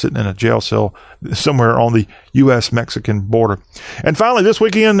this while he's sitting in a jail cell somewhere on the U.S.-Mexican border. And finally, this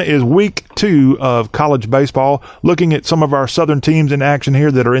weekend is week 2 of college baseball. Looking at some of our southern teams in action here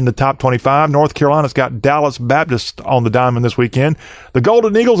that are in the top 25. North Carolina's got Dallas Baptist on the diamond this weekend. The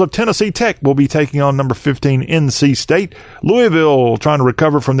Golden Eagles of Tennessee Tech will be taking on number 15 NC State. Louisville trying to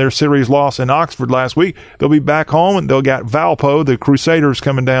recover from their series loss in Oxford last week. They'll be back home, and they'll got Valpo, the Crusaders,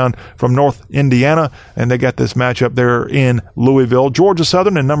 coming down from North Indiana, and they got this matchup there in Louisville. Georgia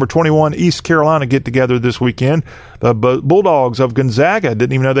Southern and number 21 East Carolina get together this weekend. The Bulldogs of Gonzaga,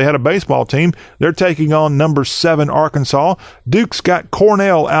 didn't even know they had a baseball team. They're taking on number 7 Arkansas. Duke's got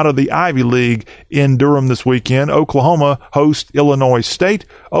Cornell out of the Ivy League in Durham this weekend. Oklahoma hosts Illinois State.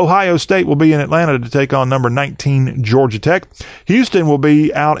 Ohio State will be in Atlanta to take on number 19 Georgia Tech. Houston will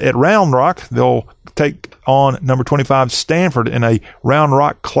be out at Round Rock. They'll take on number 25 Stanford in a Round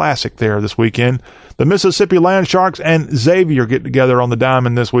Rock Classic there this weekend. The Mississippi Land Sharks and Xavier get together on the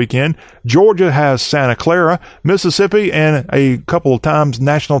diamond this weekend. Georgia has Santa Clara. Mississippi and a couple of times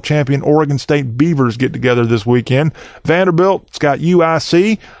national champion Oregon State Beavers get together this weekend. Vanderbilt's got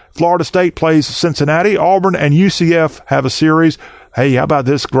UIC. Florida State plays Cincinnati. Auburn and UCF have a series. Hey, how about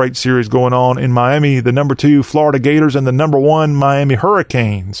this great series going on in Miami? The number 2 Florida Gators and the number 1 Miami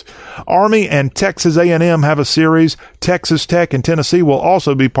Hurricanes. Army and Texas A&M have a series. Texas Tech and Tennessee will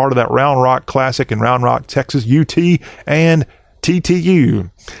also be part of that Round Rock Classic in Round Rock, Texas. UT and TTU.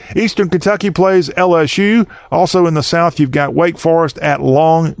 Eastern Kentucky plays LSU. Also in the South, you've got Wake Forest at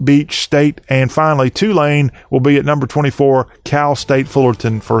Long Beach State. And finally, Tulane will be at number 24, Cal State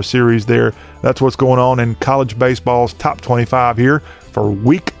Fullerton, for a series there. That's what's going on in college baseball's top 25 here. for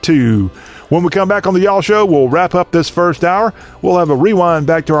week 2. When we come back on the Y'all Show, we'll wrap up this first hour. We'll have a rewind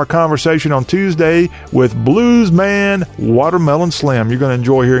back to our conversation on Tuesday with blues man Watermelon Slim. You're going to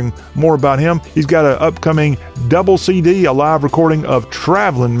enjoy hearing more about him. He's got an upcoming double CD, a live recording of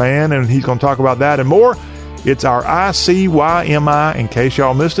Traveling Man, and he's going to talk about that and more. It's our ICYMI, in case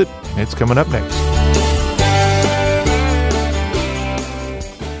y'all missed it. It's coming up next.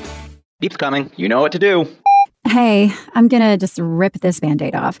 Beep's coming. You know what to do. Hey, I'm gonna just rip this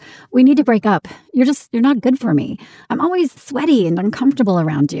Band-Aid off. We need to break up. You're not good for me. I'm always sweaty and uncomfortable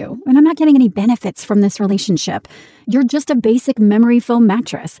around you, and I'm not getting any benefits from this relationship. You're just a basic memory foam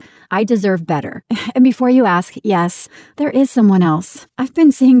mattress. I deserve better. And before you ask, yes, there is someone else. I've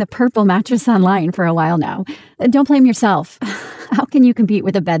been seeing the purple mattress online for a while now. Don't blame yourself. How can you compete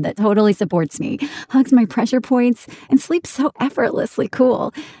with a bed that totally supports me, hugs my pressure points, and sleeps so effortlessly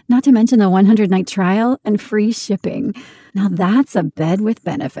cool? Not to mention the 100-night trial and free shipping. Now that's a bed with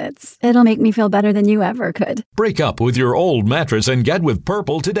benefits. It'll make me feel better than you ever could. Break up with your old mattress and get with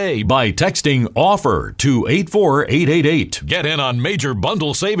Purple today by texting OFFER to 84888. Get in on major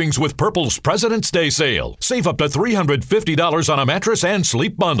bundle savings with Purple's President's Day sale. Save up to $350 on a mattress and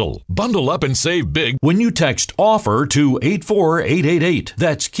sleep bundle. Bundle up and save big when you text OFFER to 84888.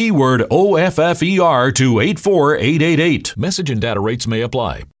 That's keyword OFFER to 84888. Message and data rates may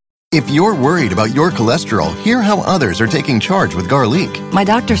apply. If you're worried about your cholesterol, hear how others are taking charge with Garlic. My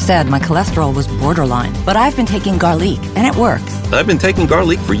doctor said my cholesterol was borderline, but I've been taking Garlic, and it works. I've been taking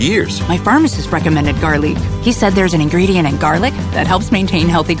Garlic for years. My pharmacist recommended Garlic. He said there's an ingredient in garlic that helps maintain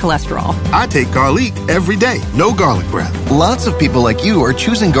healthy cholesterol. I take Garlic every day. No garlic breath. Lots of people like you are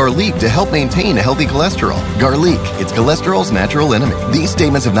choosing Garlic to help maintain a healthy cholesterol. Garlic, it's cholesterol's natural enemy. These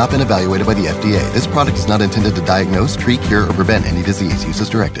statements have not been evaluated by the FDA. This product is not intended to diagnose, treat, cure, or prevent any disease. Use as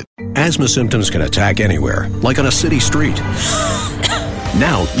directed. Asthma symptoms can attack anywhere, like on a city street.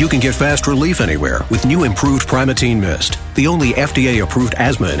 Now you can get fast relief anywhere with new improved Primatene Mist, the only FDA-approved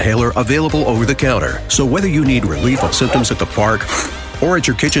asthma inhaler available over the counter. So whether you need relief of symptoms at the park or at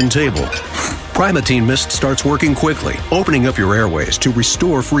your kitchen table, Primatene Mist starts working quickly, opening up your airways to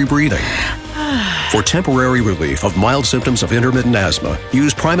restore free breathing. For temporary relief of mild symptoms of intermittent asthma,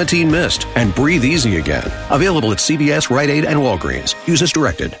 use Primatene Mist and breathe easy again. Available at CVS, Rite Aid, and Walgreens. Use as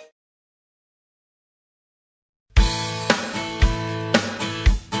directed.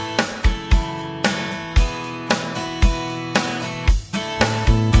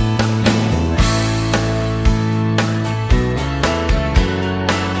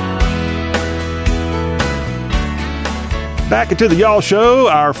 Back into the Y'all Show,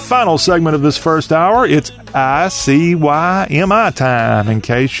 our final segment of this first hour. It's ICYMI time, in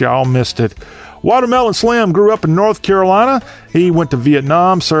case y'all missed it. Watermelon Slim grew up in North Carolina. He went to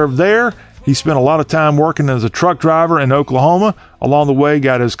Vietnam, served there. He spent a lot of time working as a truck driver in Oklahoma. Along the way,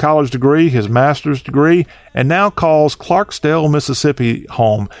 got his college degree, his master's degree, and now calls Clarksdale, Mississippi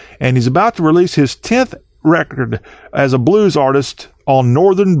home. And he's about to release his 10th record as a blues artist on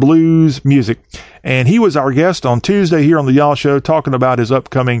Northern Blues Music. And he was our guest on Tuesday here on the Y'all Show, talking about his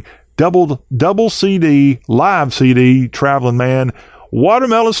upcoming double CD, live CD, Traveling Man,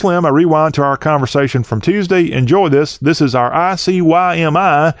 Watermelon Slim. I rewind to our conversation from Tuesday. Enjoy this. This is our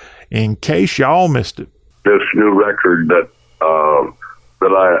ICYMI, in case y'all missed it. This new record that I'm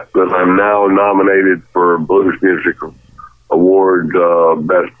now nominated for Blues Music Award,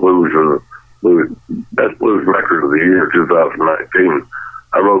 Best Blues Record of the Year 2019.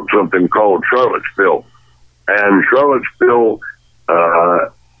 I wrote something called Charlottesville, and Charlottesville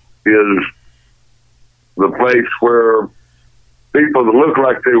is the place where people that look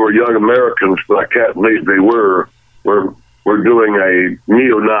like they were young Americans, but I can't believe they were doing a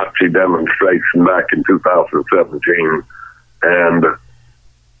neo-Nazi demonstration back in 2017, and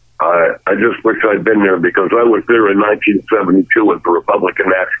I just wish I'd been there, because I was there in 1972 at the Republican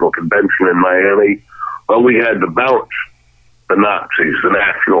National Convention in Miami. Well, we had to bounce the Nazis, the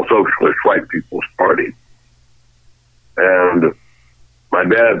National Socialist White People's Party. And my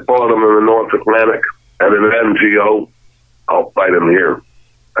dad fought them in the North Atlantic, and in an NGO, I'll fight them here.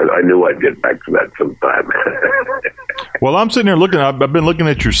 I knew I'd get back to that sometime. Well, I'm sitting here looking, I've been looking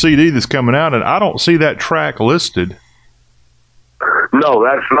at your CD that's coming out, and I don't see that track listed. No,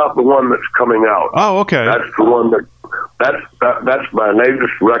 that's not the one that's coming out. Oh, okay. That's the one that's my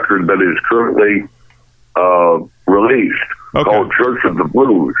latest record that is currently released, called Church of the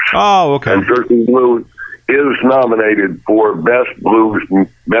Blues. Oh, okay. And Church of the Blues is nominated for Best Blues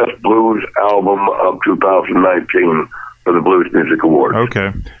Album of 2019 for the Blues Music Awards.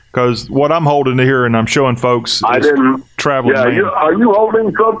 Okay. Because what I'm holding here, and I'm showing folks, I is didn't. Traveling Yeah, Man. are you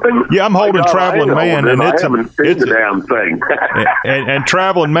holding something? Yeah, I'm holding Traveling Man, and I haven't seen the damn thing. and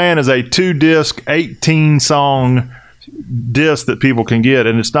Traveling Man is a 2-disc, 18-song disc that people can get,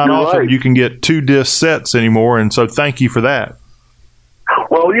 and it's not You're often right. you can get 2-disc sets anymore. And so, thank you for that.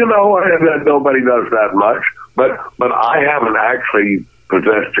 Well, nobody does that much, but I haven't actually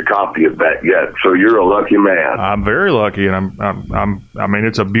possessed a copy of that yet. So you're a lucky man. I'm very lucky, and I mean,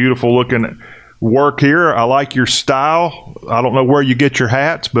 it's a beautiful looking work here. I like your style. I don't know where you get your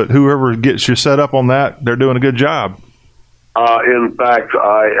hats, but whoever gets you set up on that, they're doing a good job. In fact,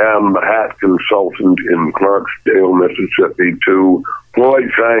 I am a hat consultant in Clarksdale, Mississippi, to Floyd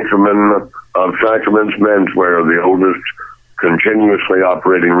Shankerman of Shankerman's Menswear, the oldest continuously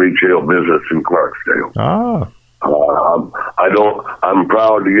operating retail business in Clarksdale. Ah. I'm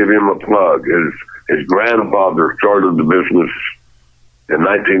proud to give him a plug. His grandfather started the business in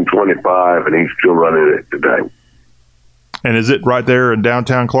 1925, and he's still running it today. And is it right there in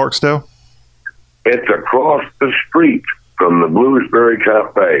downtown Clarksdale? It's across the street from the Bluesberry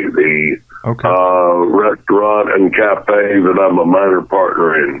Cafe, the restaurant and cafe that I'm a minor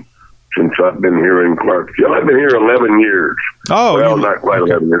partner in since I've been here in Clarksdale. I've been here 11 years. Oh, well, not quite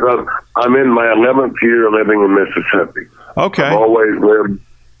 11 years. I'm in my 11th year living in Mississippi. Okay. I've always lived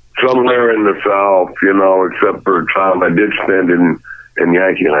somewhere in the South, except for a time I did spend in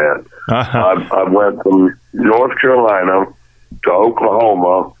Yankee Land. Uh-huh. I went from North Carolina to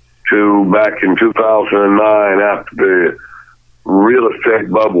Oklahoma to back in 2009 after the real estate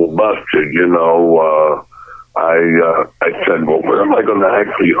bubble busted, I said, well, where am I going to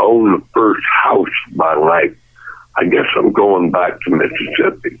actually own the first house of my life? I guess I'm going back to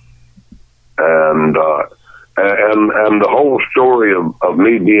Mississippi. And the whole story of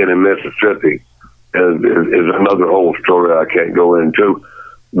me being in Mississippi is another whole story I can't go into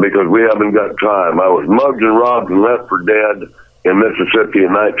because we haven't got time. I was mugged and robbed and left for dead in Mississippi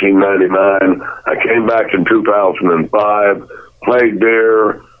in 1999. I came back in 2005, played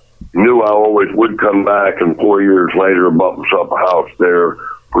there, knew I always would come back, and 4 years later bought myself a house there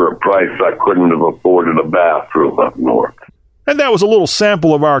for a price I couldn't have afforded a bathroom up north. And that was a little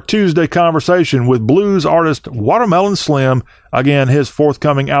sample of our Tuesday conversation with blues artist Watermelon Slim. Again, his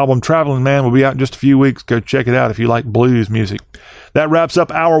forthcoming album, Traveling Man, will be out in just a few weeks. Go check it out if you like blues music. That wraps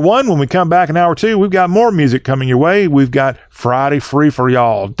up Hour 1. When we come back in Hour 2, we've got more music coming your way. We've got Friday Free for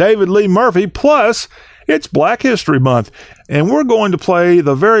y'all, David Lee Murphy, plus it's Black History Month, and we're going to play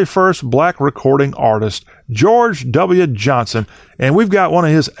the very first black recording artist, George W. Johnson, and we've got one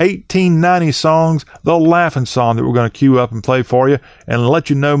of his 1890 songs, The Laughing Song, that we're going to cue up and play for you and let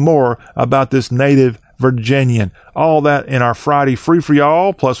you know more about this native Virginian. All that in our Friday Free for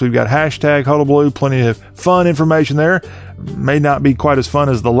y'all, plus we've got hashtag Hullabaloo, plenty of fun information there. May not be quite as fun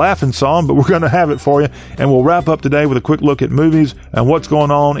as The Laughing Song, but we're going to have it for you, and we'll wrap up today with a quick look at movies and what's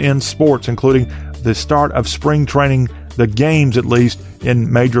going on in sports, including the start of spring training, the games at least,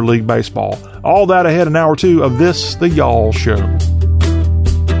 in Major League Baseball. All that ahead in Hour 2 of this, The Y'all Show.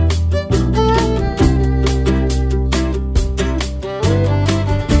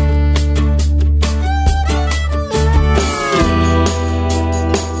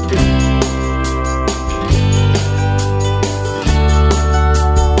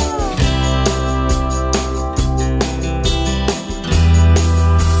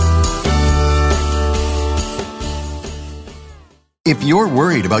 If you're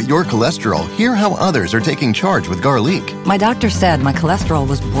worried about your cholesterol, hear how others are taking charge with Garlic. My doctor said my cholesterol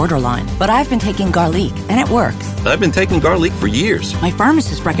was borderline, but I've been taking Garlic, and it works. I've been taking Garlic for years. My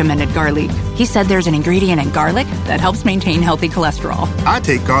pharmacist recommended Garlic. He said there's an ingredient in garlic that helps maintain healthy cholesterol. I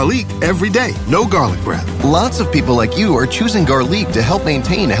take Garlic every day. No garlic breath. Lots of people like you are choosing Garlic to help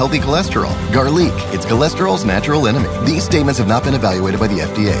maintain a healthy cholesterol. Garlic, it's cholesterol's natural enemy. These statements have not been evaluated by the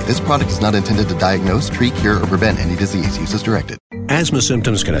FDA. This product is not intended to diagnose, treat, cure, or prevent any disease. Use as directed. Asthma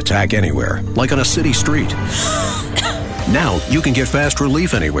symptoms can attack anywhere, like on a city street. Now, you can get fast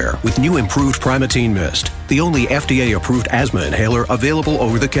relief anywhere with new improved Primatene Mist, the only FDA-approved asthma inhaler available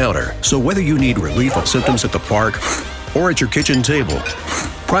over the counter. So whether you need relief of symptoms at the park or at your kitchen table,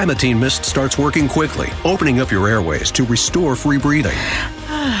 Primatene Mist starts working quickly, opening up your airways to restore free breathing.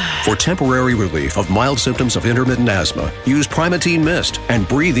 For temporary relief of mild symptoms of intermittent asthma, use Primatene Mist and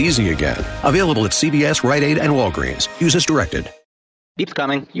breathe easy again. Available at CVS, Rite Aid, and Walgreens. Use as directed. Beep's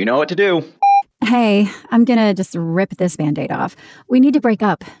coming. You know what to do. Hey, I'm gonna just rip this Band-Aid off. We need to break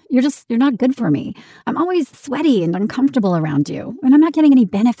up. You're not good for me. I'm always sweaty and uncomfortable around you, and I'm not getting any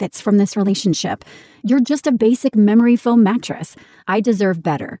benefits from this relationship. You're just a basic memory foam mattress. I deserve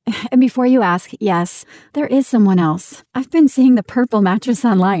better. And before you ask, yes, there is someone else. I've been seeing the Purple mattress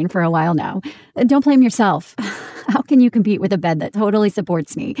online for a while now. Don't blame yourself. How can you compete with a bed that totally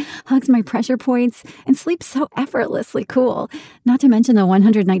supports me, hugs my pressure points, and sleeps so effortlessly cool? Not to mention the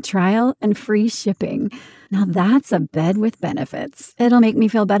 100-night trial and free shipping. Now that's a bed with benefits. It'll make me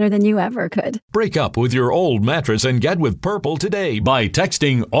feel better than you ever could. Break up with your old mattress and get with Purple today by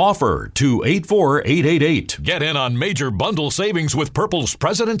texting OFFER to 84888. Get in on major bundle savings with Purple's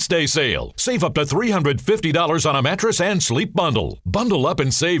President's Day sale. Save up to $350 on a mattress and sleep bundle. Bundle up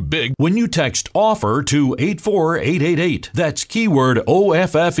and save big when you text OFFER to 84888. That's keyword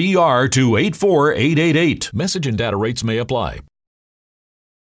OFFER to 84888. Message and data rates may apply.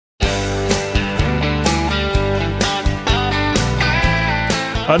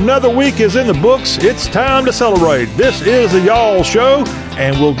 Another week is in the books. It's time to celebrate. This is the Y'all Show,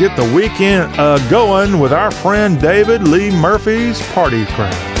 and we'll get the weekend going with our friend David Lee Murphy's Party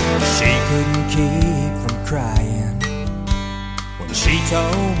Crowd. She couldn't keep from crying when she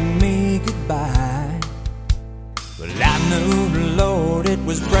told me goodbye. But I knew the Lord, it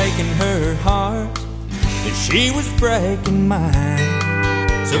was breaking her heart, that she was breaking mine.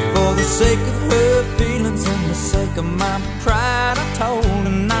 So for the sake of her feelings and the sake of my pride, I told her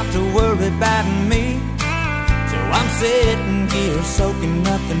not to worry about me. So I'm sitting here soaking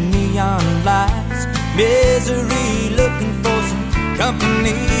up the neon lights, misery, looking for some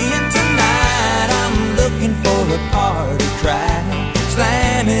company. And tonight I'm looking for a party crowd,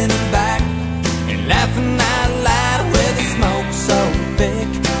 slamming them back and laughing out loud, where the smoke's so thick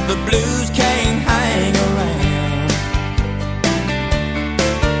the blues can't hang around.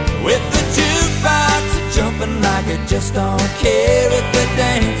 With the jukebox jumping like I just don't care, if they're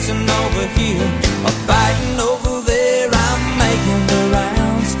dancing over here or fighting over there, I'm making the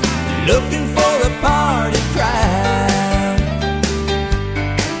rounds, looking for a party crowd.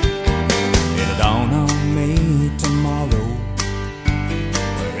 It'll dawn on me tomorrow,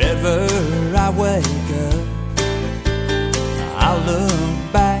 wherever I wake up, I'll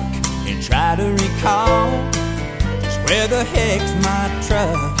look back and try to recall just where the heck's my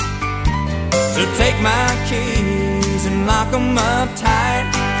truck. So take my keys and lock them up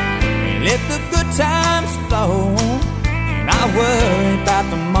tight, and let the good times flow. And I worry about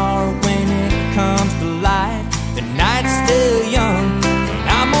tomorrow when it comes to light. The night's still young and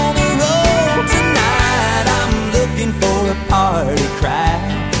I'm on the road tonight. I'm looking for a party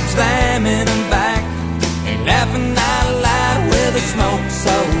crowd, slamming them back and laughing out loud, where the smoke's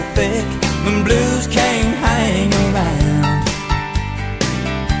so thick the blues can't hang around.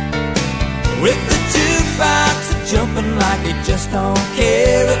 With the jukebox jumping like they just don't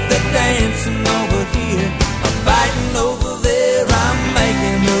care, if they're dancing over here or fighting over there, I'm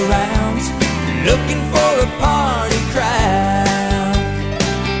making the rounds, looking for a party crowd.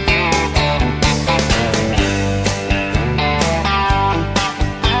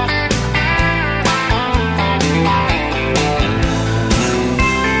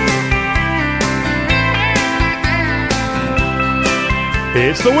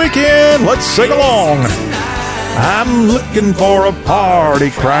 It's the weekend. Let's sing along. I'm looking for a party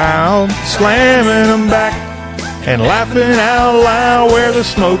crowd, slamming them back and laughing out loud, where the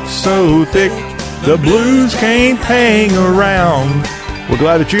smoke's so thick the blues can't hang around. We're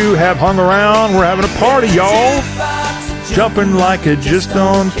glad that you have hung around. We're having a party, y'all. Jumping like I just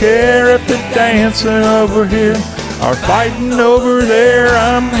don't care, if they're dancing over here or fighting over there,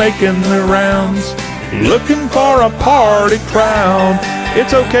 I'm making the rounds, looking for a party crowd.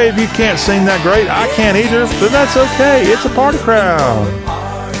 It's okay if you can't sing that great. I can't either, but that's okay. It's a party crowd.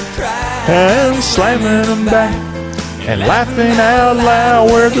 And slamming them back and laughing out loud,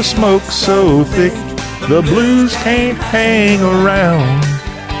 where the smoke's so thick the blues can't hang around.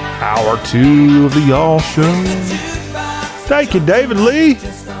 Hour 2 of the Y'all Show. Thank you, David Lee.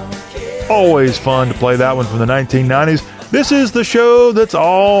 Always fun to play that one from the 1990s. This is the show that's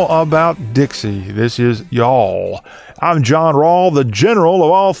all about Dixie. This is Y'all. I'm John Rawl, the general of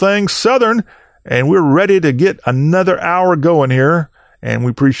all things Southern, and we're ready to get another hour going here. And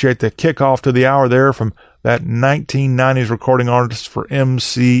we appreciate the kickoff to the hour there from that 1990s recording artist for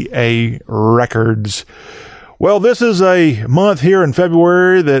MCA Records. Well, this is a month here in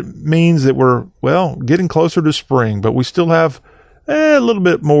February that means that we're, well, getting closer to spring, but we still have a little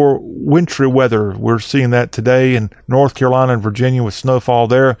bit more wintry weather. We're seeing that today in North Carolina and Virginia with snowfall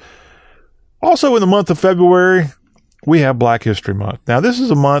there. Also in the month of February, we have Black History Month. Now, this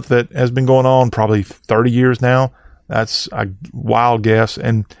is a month that has been going on probably 30 years now. That's a wild guess.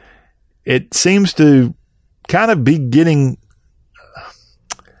 And it seems to kind of be getting,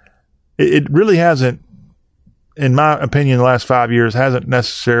 it really hasn't, in my opinion, the last 5 years hasn't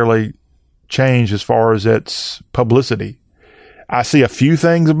necessarily changed as far as its publicity. I see a few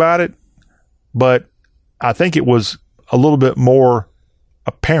things about it, but I think it was a little bit more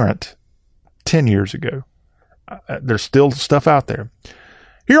apparent 10 years ago. There's still stuff out there.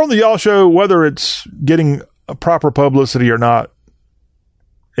 Here on the Y'all Show, whether it's getting a proper publicity or not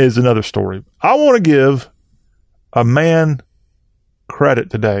is another story. I want to give a man credit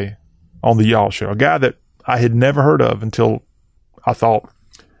today on the Y'all Show, a guy that I had never heard of until I thought,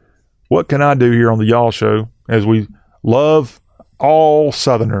 what can I do here on the Y'all Show? As we love all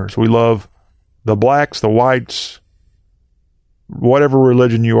Southerners. We love the blacks, the whites, whatever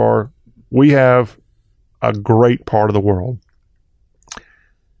religion you are. We have a great part of the world.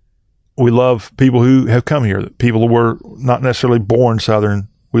 We love people who have come here, people who were not necessarily born Southern.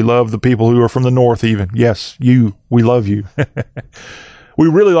 We love the people who are from the North even. Yes, you. We love you. We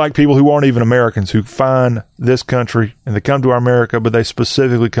really like people who aren't even Americans, who find this country and they come to our America, but they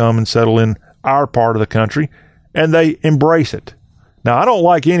specifically come and settle in our part of the country and they embrace it. Now, I don't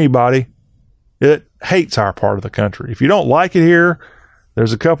like anybody that hates our part of the country. If you don't like it here,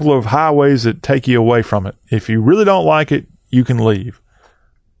 there's a couple of highways that take you away from it. If you really don't like it, you can leave.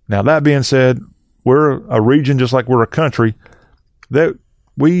 Now, that being said, we're a region just like we're a country that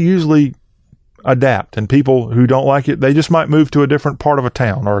we usually adapt, and people who don't like it, they just might move to a different part of a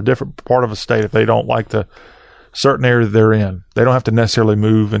town or a different part of a state if they don't like the certain area they're in. They don't have to necessarily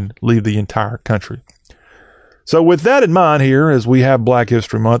move and leave the entire country. So with that in mind here, as we have Black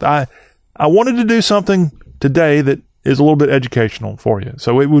History Month, I wanted to do something today that is a little bit educational for you.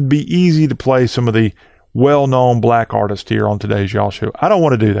 So it would be easy to play some of the well-known black artists here on today's Y'all Show. I don't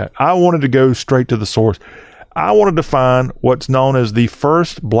want to do that. I wanted to go straight to the source. I wanted to find what's known as the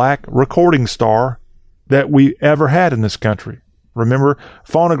first black recording star that we ever had in this country. Remember,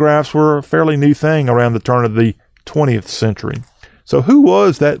 phonographs were a fairly new thing around the turn of the 20th century. So who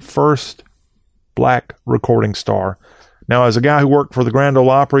was that first black recording star? Now, as a guy who worked for the Grand Ole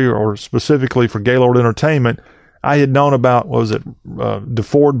Opry, or specifically for Gaylord Entertainment, I had known about,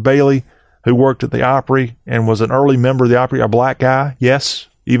 DeFord Bailey, who worked at the Opry and was an early member of the Opry, a black guy, yes,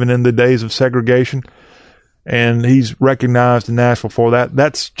 even in the days of segregation. And he's recognized in Nashville for that.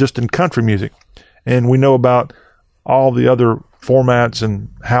 That's just in country music. And we know about all the other formats and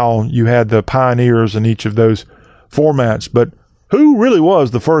how you had the pioneers in each of those formats. But who really was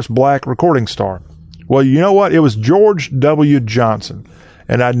the first black recording star? Well, you know what? It was George W. Johnson.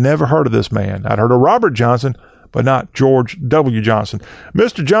 And I'd never heard of this man. I'd heard of Robert Johnson, but not George W. Johnson.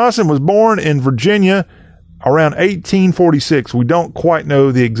 Mr. Johnson was born in Virginia around 1846. We don't quite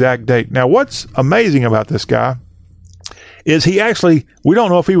know the exact date. Now, what's amazing about this guy is we don't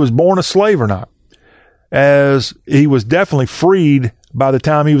know if he was born a slave or not, as he was definitely freed by the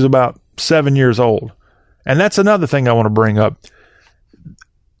time he was about 7 years old. And that's another thing I want to bring up,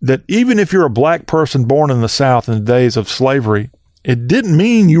 that even if you're a black person born in the South in the days of slavery, it didn't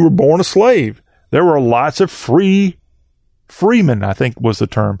mean you were born a slave. There were lots of freemen, I think was the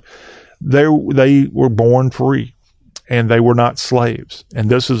term. They were born free, and they were not slaves. And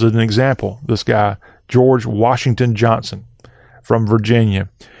this is an example. This guy, George Washington Johnson from Virginia.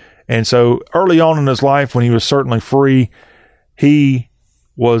 And so early on in his life, when he was certainly free, he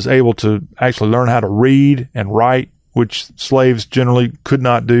was able to actually learn how to read and write, which slaves generally did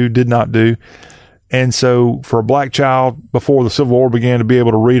not do. And so for a black child before the Civil War began to be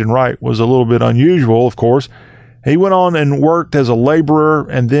able to read and write was a little bit unusual, of course. He went on and worked as a laborer,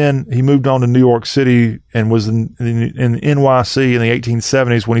 and then he moved on to New York City and was in NYC in the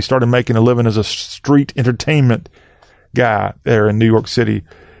 1870s when he started making a living as a street entertainment guy there in New York City.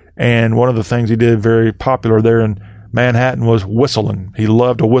 And one of the things he did very popular there in Manhattan was whistling. He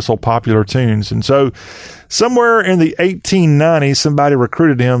loved to whistle popular tunes. And so somewhere in the 1890s, somebody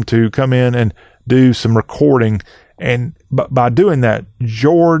recruited him to come in and do some recording. And by doing that,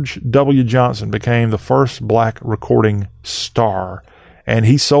 George W. Johnson became the first black recording star. And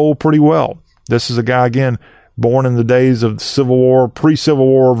he sold pretty well. This is a guy, again, born in the days of the Civil War, pre-Civil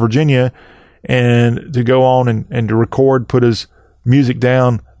War Virginia. And to go on and to record, put his music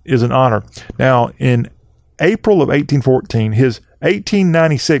down is an honor. Now, in April of 1814, his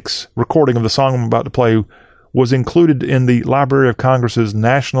 1896 recording of the song I'm about to play was included in the Library of Congress's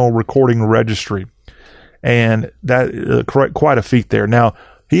National Recording Registry. And that quite a feat there. Now,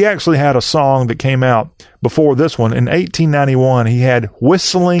 he actually had a song that came out before this one. In 1891, he had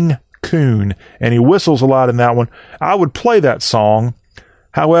Whistling Coon, and he whistles a lot in that one. I would play that song.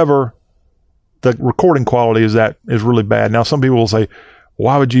 However, the recording quality is really bad. Now, some people will say,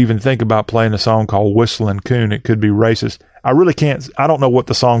 why would you even think about playing a song called Whistling Coon? It could be racist. I really can't. I don't know what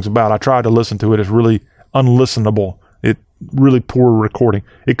the song's about. I tried to listen to it. It's really unlistenable. Really poor recording.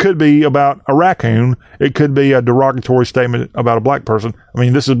 It could be about a raccoon. It could be a derogatory statement about a black person. I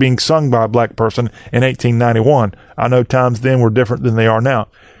mean, this is being sung by a black person in 1891. I know times then were different than they are now,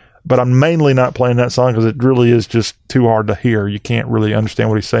 but I'm mainly not playing that song because it really is just too hard to hear. You can't really understand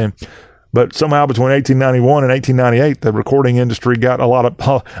what he's saying. But somehow between 1891 and 1898, the recording industry got a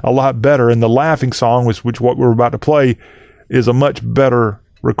lot better, and the Laughing Song, which what we're about to play, is a much better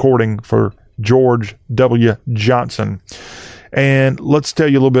recording for George W. Johnson. And let's tell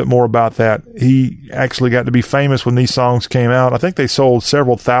you a little bit more about that. He actually got to be famous when these songs came out. I think they sold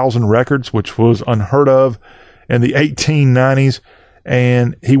several thousand records, which was unheard of in the 1890s.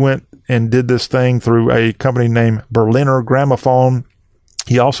 And he went and did this thing through a company named Berliner Grammophon.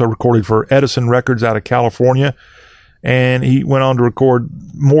 He also recorded for Edison Records out of California. And he went on to record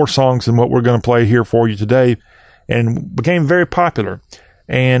more songs than what we're going to play here for you today, and became very popular.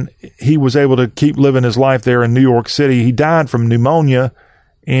 And he was able to keep living his life there in New York City. He died from pneumonia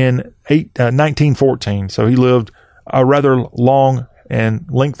in 1914. So he lived a rather long and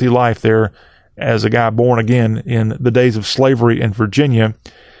lengthy life there as a guy born again in the days of slavery in Virginia.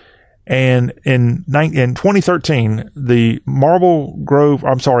 And in 2013, the Maple Grove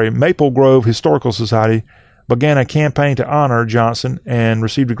Historical Society began a campaign to honor Johnson and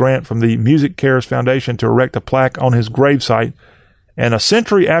received a grant from the Music Cares Foundation to erect a plaque on his gravesite. And a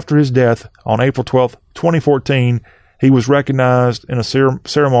century after his death, on April 12, 2014, he was recognized in a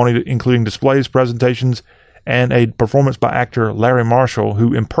ceremony including displays, presentations, and a performance by actor Larry Marshall,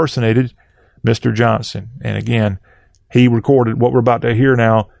 who impersonated Mr. Johnson. And again, he recorded what we're about to hear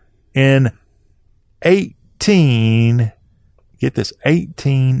now in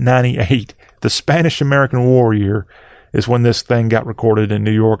 1898. The Spanish-American War year is when this thing got recorded in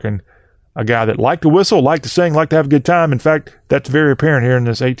New York, and a guy that liked to whistle, liked to sing, liked to have a good time. In fact, that's very apparent here in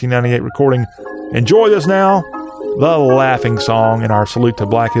this 1898 recording. Enjoy this now, the Laughing Song in our Salute to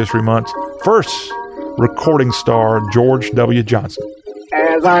Black History Month. First recording star, George W. Johnson.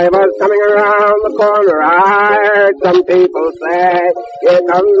 As I was coming around the corner, I heard some people say, here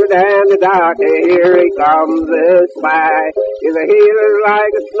comes the dandy doctor, here he comes this way. His heel is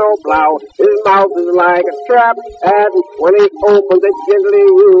like a snowplow, his mouth is like a trap, and when he opens it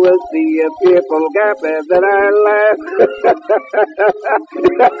gently, you will see a fearful gap that I laugh.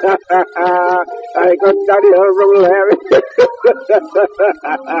 I got study from Larry.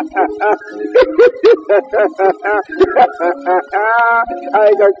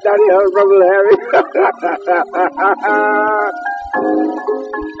 I got study from Larry.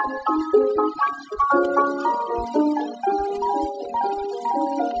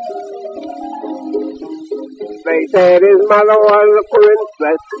 They said his mother was a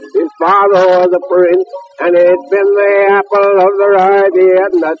princess, his father was a prince, and it's been the apple of their eye, he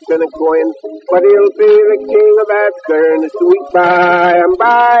had not been a quince. But he'll be the king of Asgern, sweet by and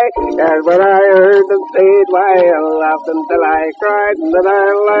by. That's what I heard them say it, why I laughed until I cried, and then I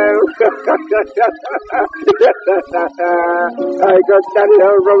laughed. I got that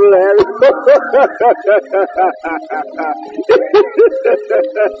here from Larry.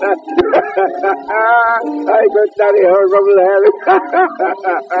 I got that here from Larry.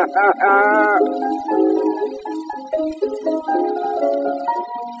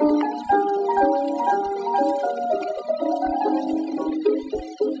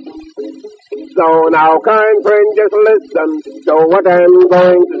 So now, kind friend, just listen to what I'm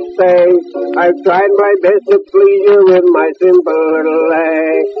going to say. I've tried my best to please you with my simple little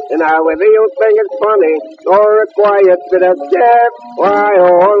lay. And now whether you think it's funny or a quiet bit of chaff, why,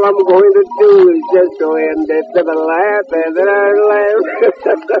 all I'm going to do is just go in this little laugh and then I laugh.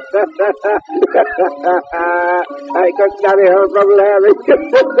 I got that here from Larry.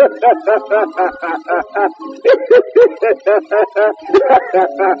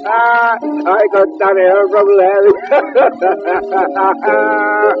 I got that here from Larry.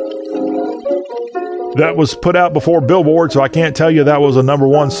 That was put out before Billboard, so I can't tell you that was a number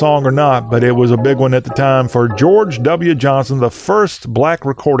one song or not, but it was a big one at the time for George W. Johnson, the first black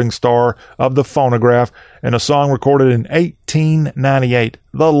recording star of the phonograph, and a song recorded in 1898,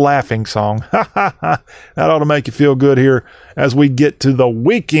 the Laughing Song. That ought to make you feel good here as we get to the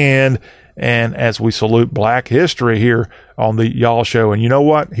weekend and as we salute black history here on the Y'all Show. And you know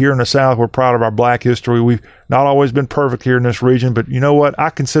what? Here in the South, we're proud of our black history. We've not always been perfect here in this region, but you know what? I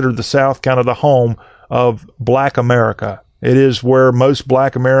consider the South kind of the home of black America. It is where most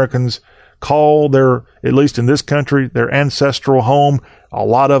black Americans call their, at least in this country, their ancestral home. A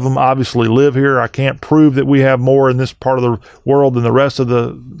lot of them obviously live here. I can't prove that we have more in this part of the world than the rest of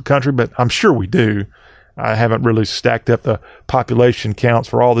the country, but I'm sure we do. I haven't really stacked up the population counts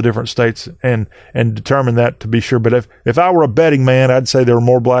for all the different states and determined that to be sure. But if I were a betting man, I'd say there were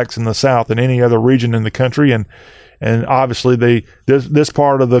more blacks in the South than any other region in the country. And obviously this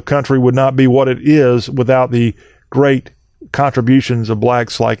part of the country would not be what it is without the great contributions of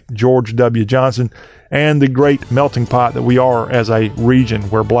blacks like George W. Johnson and the great melting pot that we are as a region,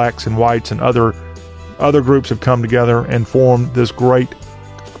 where blacks and whites and other groups have come together and formed this great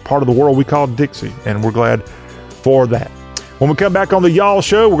part of the world we call Dixie, and we're glad for that. When we come back on the Y'all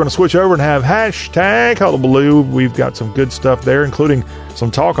Show, we're going to switch over and have hashtag Hullabaloo. We've got some good stuff there, including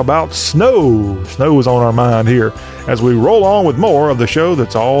some talk about snow. Snow is on our mind here as we roll on with more of the show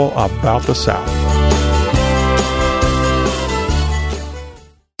that's all about the South.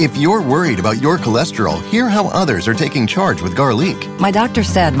 If you're worried about your cholesterol, hear how others are taking charge with Garlic. My doctor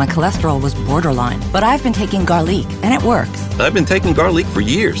said my cholesterol was borderline, but I've been taking Garlic, and it works. I've been taking Garlic for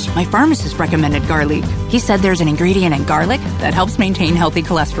years. My pharmacist recommended Garlic. He said there's an ingredient in garlic that helps maintain healthy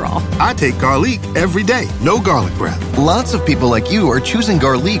cholesterol. I take Garlic every day. No garlic breath. Lots of people like you are choosing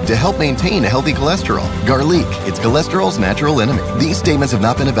Garlic to help maintain a healthy cholesterol. Garlic, it's cholesterol's natural enemy. These statements have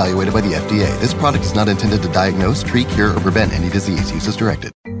not been evaluated by the FDA. This product is not intended to diagnose, treat, cure, or prevent any disease. Use as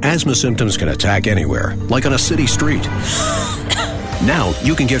directed. Asthma symptoms can attack anywhere, like on a city street. Now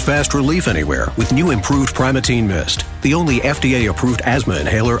you can get fast relief anywhere with new improved Primatene Mist, the only FDA-approved asthma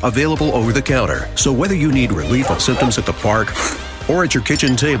inhaler available over the counter. So whether you need relief of symptoms at the park or at your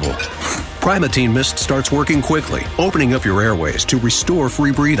kitchen table, Primatene Mist starts working quickly, opening up your airways to restore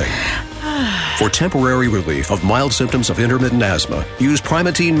free breathing. For temporary relief of mild symptoms of intermittent asthma, use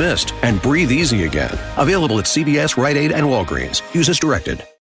Primatene Mist and breathe easy again. Available at CVS, Rite Aid, and Walgreens. Use as directed.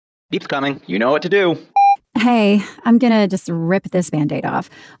 Beep's coming. You know what to do. Hey, I'm gonna just rip this Band-Aid off.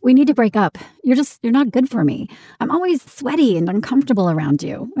 We need to break up. You're not good for me. I'm always sweaty and uncomfortable around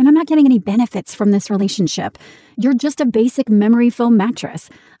you, and I'm not getting any benefits from this relationship. You're just a basic memory foam mattress.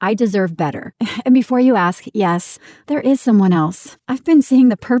 I deserve better. And before you ask, yes, there is someone else. I've been seeing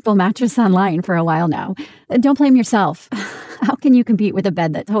the purple mattress online for a while now. Don't blame yourself. How can you compete with a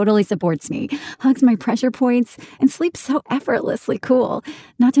bed that totally supports me, hugs my pressure points, and sleeps so effortlessly cool?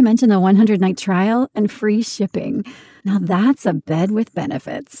 Not to mention the 100-night trial and free shipping. Now that's a bed with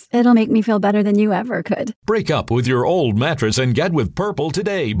benefits. It'll make me feel better than you ever could. Break up with your old mattress and get with Purple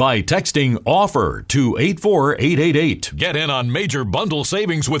today by texting OFFER to 84888. Get in on major bundle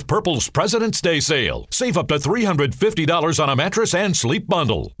savings with Purple's President's Day sale. Save up to $350 on a mattress and sleep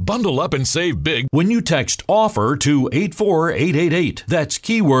bundle. Bundle up and save big when you text OFFER to 84888. That's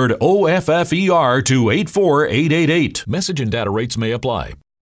keyword OFFER to 84888. Message and data rates may apply.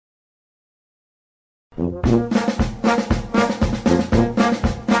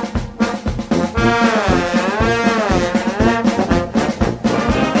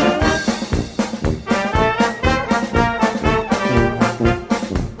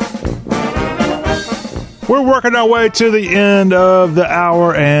 We're working our way to the end of the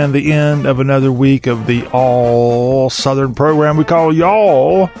hour and the end of another week of the all Southern program we call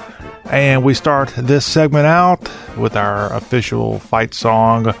Y'all. And we start this segment out with our official fight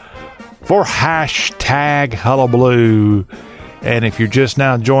song for hashtag Hullabaloo. And if you're just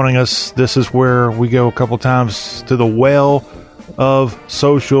now joining us, this is where we go a couple times to the well of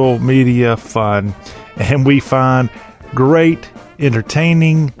social media fun. And we find great,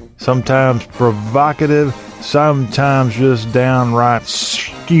 entertaining, sometimes provocative, sometimes just downright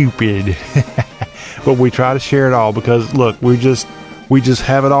stupid. But we try to share it all because, look, we just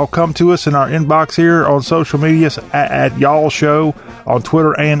have it all come to us in our inbox here on social media at Y'all Show on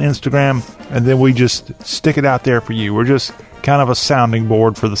Twitter and Instagram, and then we just stick it out there for you. We're just kind of a sounding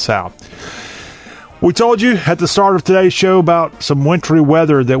board for the South. We told you at the start of today's show about some wintry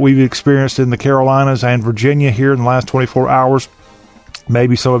weather that we've experienced in the Carolinas and Virginia here in the last 24 hours.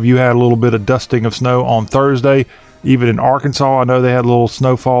 Maybe some of you had a little bit of dusting of snow on Thursday. Even in Arkansas, I know they had a little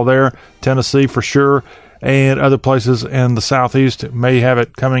snowfall there. Tennessee for sure. And other places in the Southeast may have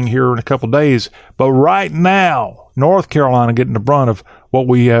it coming here in a couple days. But right now, North Carolina getting the brunt of what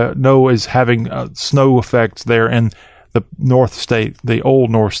we know is having snow effects there in the North State, the old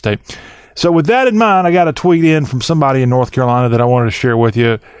North State. So with that in mind, I got a tweet in from somebody in North Carolina that I wanted to share with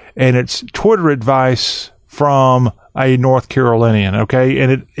you. And it's Twitter advice from a North Carolinian, okay? And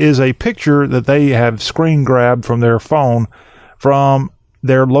it is a picture that they have screen grabbed from their phone from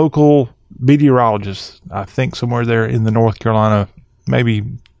their local meteorologist, I think somewhere there in the North Carolina, maybe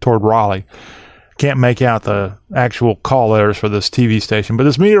toward Raleigh. can't make out the actual call letters for this TV station, but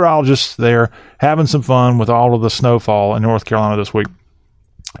this meteorologist there having some fun with all of the snowfall in North Carolina this week.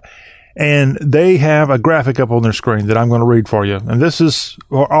 And they have a graphic up on their screen that I'm going to read for you. And this is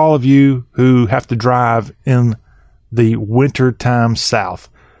for all of you who have to drive in the wintertime south.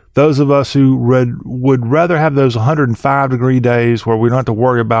 Those of us who would rather have those 105-degree days where we don't have to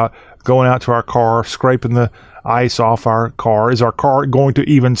worry about going out to our car, scraping the ice off our car. Is our car going to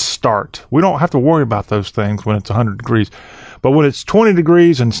even start? We don't have to worry about those things when it's 100 degrees. But when it's 20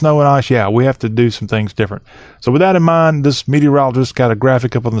 degrees and snow and ice, yeah, we have to do some things different. So with that in mind, this meteorologist got a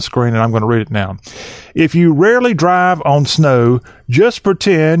graphic up on the screen, and I'm going to read it now. If you rarely drive on snow, just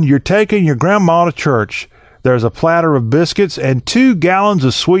pretend you're taking your grandma to church. There's a platter of biscuits and 2 gallons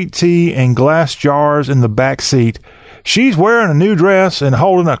of sweet tea in glass jars in the back seat. She's wearing a new dress and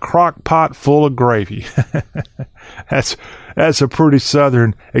holding a crock pot full of gravy. That's a pretty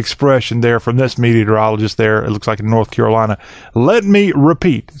southern expression there from this meteorologist there. It looks like in North Carolina. Let me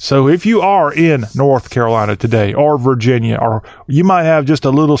repeat. So if you are in North Carolina today or Virginia, or you might have just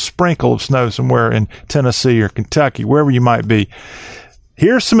a little sprinkle of snow somewhere in Tennessee or Kentucky, wherever you might be,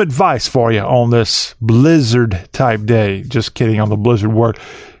 here's some advice for you on this blizzard type day. Just kidding on the blizzard word.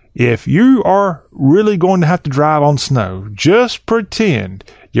 If you are really going to have to drive on snow, just pretend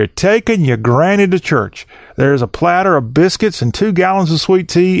you're taking your granny to church. There's a platter of biscuits and 2 gallons of sweet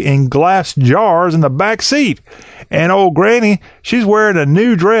tea in glass jars in the back seat. And old granny, she's wearing a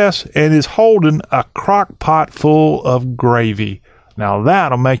new dress and is holding a crock pot full of gravy. Now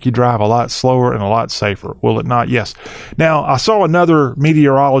that'll make you drive a lot slower and a lot safer, will it not? Yes. Now, I saw another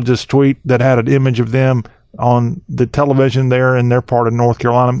meteorologist tweet that had an image of them on the television there in their part of North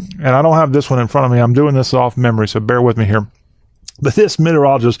Carolina. And I don't have this one in front of me. I'm doing this off memory, so bear with me here. But this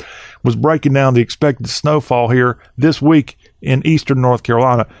meteorologist was breaking down the expected snowfall here this week in eastern North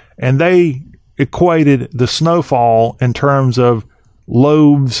Carolina. And they equated the snowfall in terms of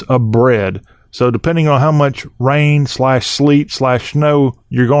loaves of bread. So depending on how much rain / sleet / snow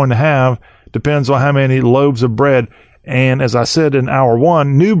you're going to have, depends on how many loaves of bread. And as I said in hour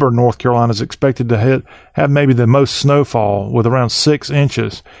one, New Bern, North Carolina is expected to have maybe the most snowfall with around 6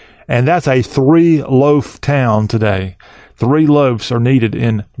 inches. And that's a 3-loaf town today. 3 loaves are needed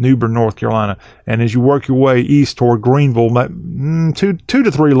in New Bern, North Carolina. And as you work your way east toward Greenville, 2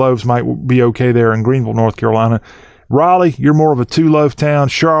 to 3 loaves might be okay there in Greenville, North Carolina. Raleigh, you're more of a 2-loaf town.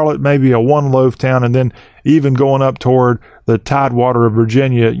 Charlotte, maybe a 1-loaf town. And then even going up toward the Tidewater of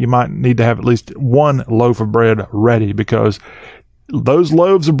Virginia, you might need to have at least 1 loaf of bread ready, because those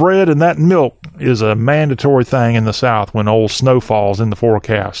loaves of bread and that milk is a mandatory thing in the South when old snow falls in the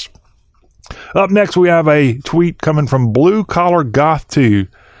forecast. Up next, we have a tweet coming from Blue Collar Goth 2.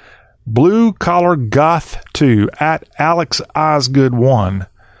 Blue Collar Goth 2 at Alex Osgood 1.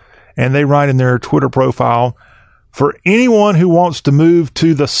 And they write in their Twitter profile, for anyone who wants to move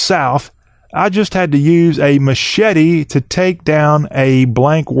to the South, I just had to use a machete to take down a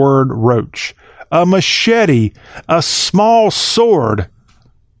blank word roach. A machete, a small sword.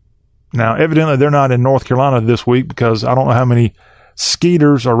 Now, evidently, they're not in North Carolina this week, because I don't know how many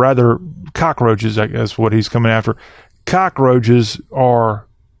skeeters, or rather cockroaches, I guess what he's coming after. Cockroaches are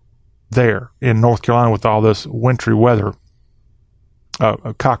there in North Carolina with all this wintry weather.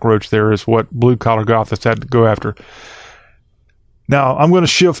 A cockroach there is what Blue Collar Goth has had to go after. Now, I'm going to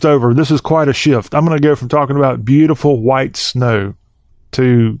shift over. This is quite a shift. I'm going to go from talking about beautiful white snow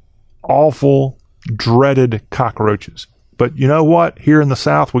to awful, dreaded cockroaches. But you know what? Here in the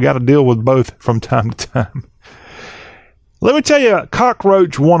South, we got to deal with both from time to time. Let me tell you,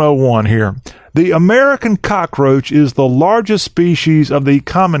 Cockroach 101 here. The American cockroach is the largest species of the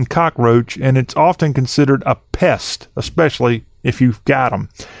common cockroach, and it's often considered a pest, especially if you've got them.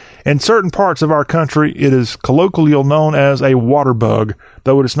 In certain parts of our country, it is colloquially known as a water bug,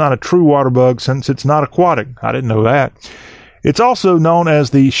 though it is not a true water bug since it's not aquatic. I didn't know that. It's also known as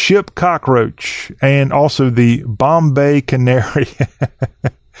the ship cockroach and also the Bombay canary,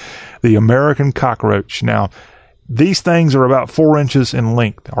 the American cockroach. Now, these things are about 4 inches in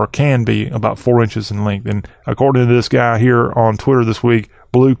length, or can be about 4 inches in length. And according to this guy here on Twitter this week,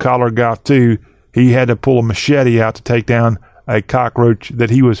 Blue Collar Goth 2, he had to pull a machete out to take down a cockroach that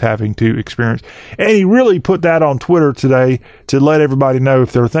he was having to experience. And he really put that on Twitter today to let everybody know,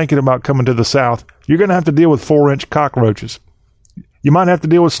 if they're thinking about coming to the South, you're going to have to deal with 4-inch cockroaches. You might have to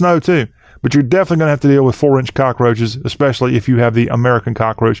deal with snow too, but you're definitely going to have to deal with 4-inch cockroaches, especially if you have the American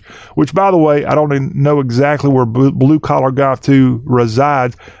cockroach, which, by the way, I don't even know exactly where Blue Collar Goth 2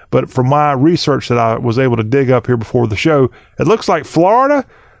 resides, but from my research that I was able to dig up here before the show, it looks like Florida,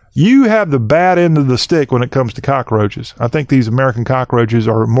 You have the bad end of the stick when it comes to cockroaches. I think these American cockroaches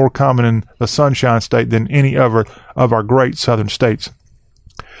are more common in the Sunshine State than any other of our great southern states.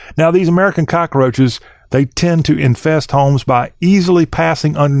 Now, these American cockroaches, they tend to infest homes by easily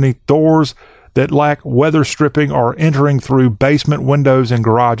passing underneath doors that lack weather stripping or entering through basement windows and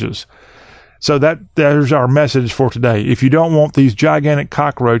garages. So there's our message for today. If you don't want these gigantic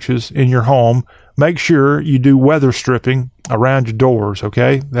cockroaches in your home, make sure you do weather stripping around your doors,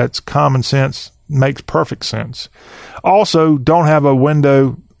 okay? That's common sense, makes perfect sense. Also, don't have a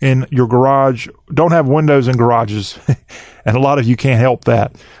window in your garage. Don't have windows in garages. And a lot of you can't help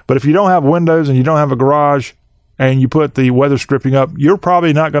that. But if you don't have windows and you don't have a garage and you put the weather stripping up, you're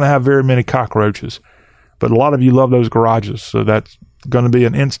probably not going to have very many cockroaches. But a lot of you love those garages, so that's going to be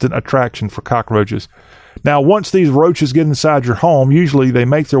an instant attraction for cockroaches. Now, once these roaches get inside your home, usually they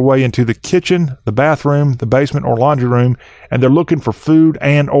make their way into the kitchen, the bathroom, the basement, or laundry room, and they're looking for food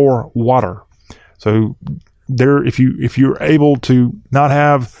and or water. So if you're able to not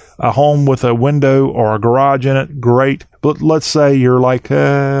have a home with a window or a garage in it, great. But let's say you're like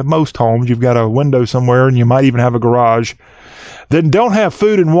most homes, you've got a window somewhere and you might even have a garage. Then don't have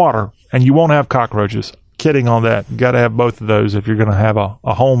food and water, and you won't have cockroaches. Kidding on that. You got to have both of those if you're going to have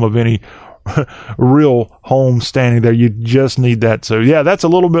a home of any real home standing there. You just need that. So yeah, that's a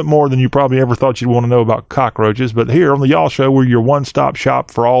little bit more than you probably ever thought you'd want to know about cockroaches. But here on the Y'all Show, we're your one-stop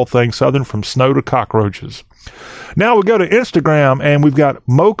shop for all things Southern, from snow to cockroaches. Now we go to Instagram, and we've got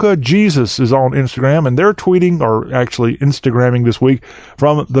Mocha Jesus is on Instagram, and they're tweeting, or actually Instagramming this week,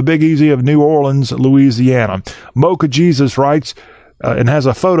 from the Big Easy of New Orleans, Louisiana. Mocha Jesus writes, and has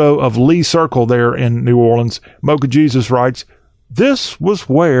a photo of Lee Circle there in New Orleans. Mocha Jesus writes, "This was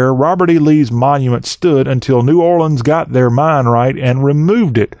where Robert E. Lee's monument stood until New Orleans got their mind right and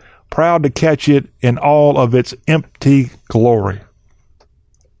removed it. Proud to catch it in all of its empty glory."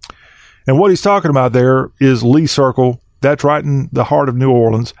 And what he's talking about there is Lee Circle. That's right in the heart of New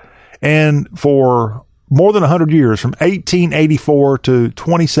Orleans. And for more than 100 years, from 1884 to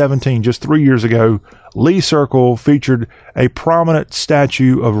 2017, just 3 years ago, Lee Circle featured a prominent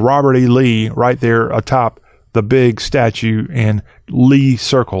statue of Robert E. Lee right there atop the big statue in Lee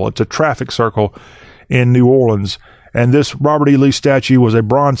Circle. It's a traffic circle in New Orleans. And this Robert E. Lee statue was a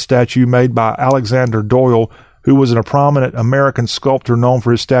bronze statue made by Alexander Doyle, who was a prominent American sculptor known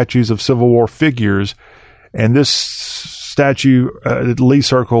for his statues of Civil War figures. And this statue at Lee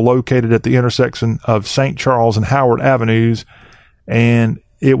Circle, located at the intersection of St. Charles and Howard Avenues. And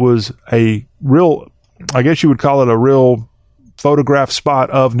it was a real, I guess you would call it a real photograph spot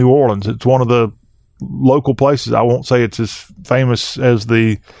of New Orleans. It's one of the local places. I won't say it's as famous as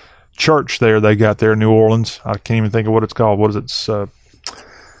the church there they got there in New Orleans. I can't even think of what it's called. What is it?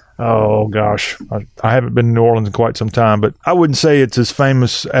 Oh gosh, I haven't been to New Orleans in quite some time, but I wouldn't say it's as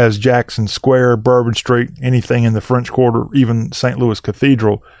famous as Jackson Square, Bourbon Street, anything in the French Quarter, even St. Louis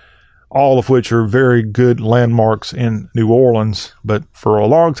Cathedral, all of which are very good landmarks in New Orleans. But for a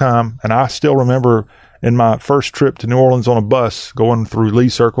long time, and I still remember in my first trip to New Orleans on a bus, going through Lee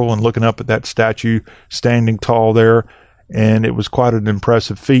Circle and looking up at that statue standing tall there, and it was quite an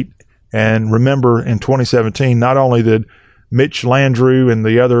impressive feat. And remember, in 2017, not only did Mitch Landrieu and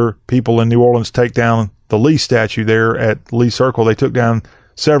the other people in New Orleans take down the Lee statue there at Lee Circle, they took down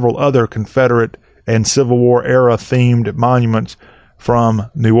several other Confederate and Civil War era themed monuments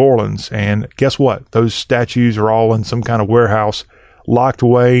from New Orleans. And guess what? Those statues are all in some kind of warehouse, locked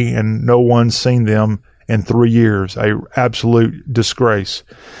away, and no one's seen them in 3 years. A absolute disgrace.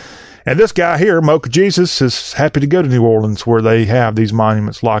 And this guy here, Mocha Jesus, is happy to go to New Orleans, where they have these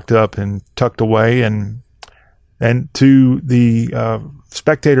monuments locked up and tucked away. And to the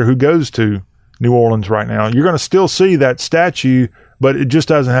spectator who goes to New Orleans right now, you're going to still see that statue, but it just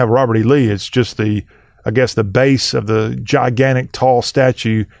doesn't have Robert E. Lee. It's just the base of the gigantic tall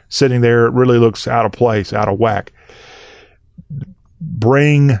statue sitting there. It really looks out of place, out of whack.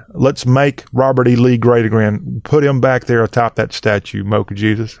 Let's make Robert E. Lee great again. Put him back there atop that statue, Mocha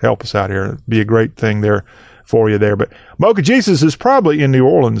Jesus. Help us out here. It'd be a great thing there for you there. But Mocha Jesus is probably in New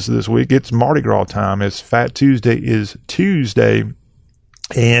Orleans this week. It's Mardi Gras time. It's Fat Tuesday is Tuesday.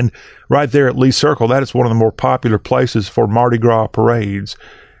 And right there at Lee Circle, that is one of the more popular places for Mardi Gras parades.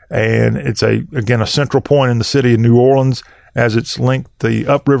 And it's a central point in the city of New Orleans, as it's linked the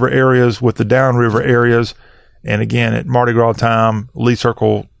upriver areas with the downriver areas. And again, at Mardi Gras time, Lee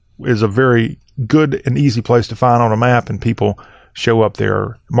Circle is a very good and easy place to find on a map, and people show up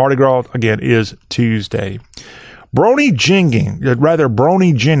there. Mardi Gras, again, is Tuesday. Brony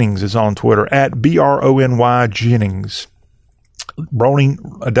Jennings is on Twitter at BRONY Jennings. Brony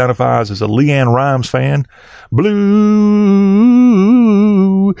identifies as a Leanne Rimes fan. Blue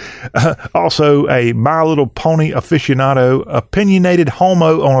Woo. Also, a My Little Pony aficionado, opinionated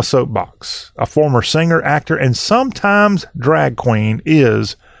homo on a soapbox, a former singer, actor, and sometimes drag queen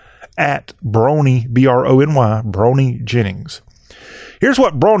is at Brony, B-R-O-N-Y, Brony Jennings. Here's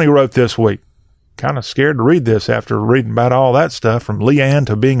what Brony wrote this week. Kind of scared to read this after reading about all that stuff from Leanne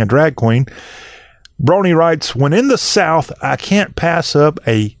to being a drag queen. Brony writes, when in the South, I can't pass up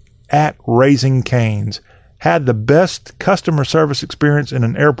at Raising Cane's. Had the best customer service experience in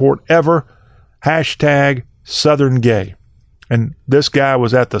an airport ever. Hashtag Southern Gay. And this guy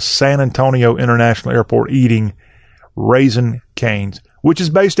was at the San Antonio International Airport eating Raising Cane's, which is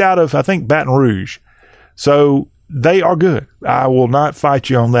based out of, I think, Baton Rouge. So they are good. I will not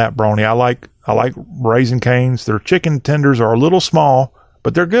fight you on that, Brony. I like Raising Cane's. Their chicken tenders are a little small,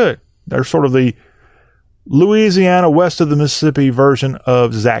 but they're good. They're sort of the Louisiana, west of the Mississippi version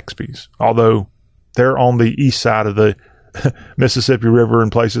of Zaxby's, although they're on the east side of the Mississippi River in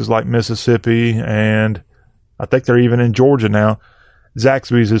places like Mississippi, and I think they're even in Georgia now.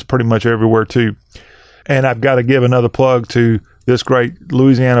 Zaxby's is pretty much everywhere too. And I've got to give another plug to this great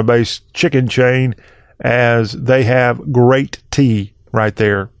Louisiana-based chicken chain, as they have great tea right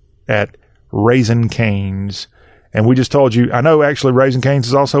there at Raising Cane's. And we just told you, I know actually Raising Cane's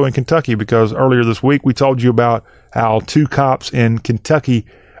is also in Kentucky, because earlier this week we told you about how 2 cops in Kentucky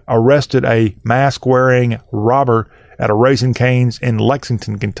arrested a mask-wearing robber at a Raising Cane's in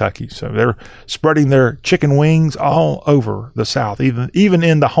Lexington, Kentucky. So they're spreading their chicken wings all over the South, even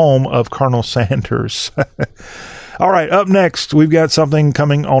in the home of Colonel Sanders. All right, up next, we've got something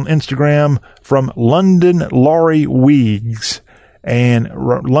coming on Instagram from London Laurie Weeks. And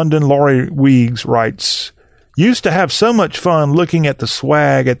London Laurie Weeks writes, used to have so much fun looking at the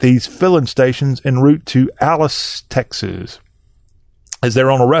swag at these filling stations en route to Alice, Texas. As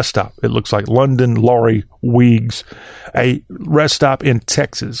they're on a rest stop, it looks like London Laurie Weeks, a rest stop in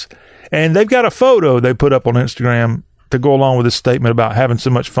Texas. And they've got a photo they put up on Instagram to go along with this statement about having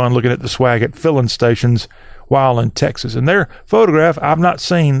so much fun looking at the swag at filling stations while in Texas. And their photograph, I've not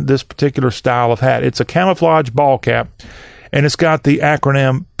seen this particular style of hat. It's a camouflage ball cap, and it's got the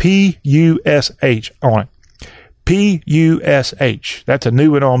acronym PUSH on it. PUSH. That's a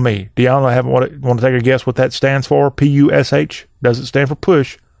new one on me. Do y'all want to take a guess what that stands for? PUSH? Does it stand for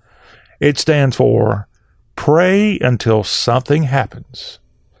push? It stands for Pray Until Something Happens.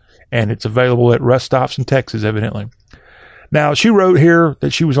 And it's available at rest stops in Texas, evidently. Now, she wrote here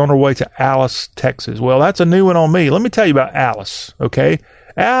that she was on her way to Alice, Texas. Well, that's a new one on me. Let me tell you about Alice, okay?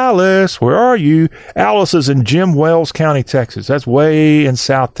 Alice, where are you? Alice is in Jim Wells County, Texas. That's way in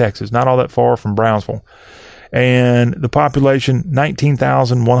South Texas, not all that far from Brownsville. And the population,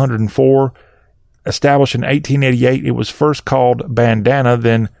 19,104, established in 1888. It was first called Bandana,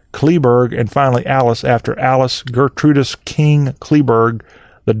 then Kleberg, and finally Alice, after Alice Gertrudis King Kleberg,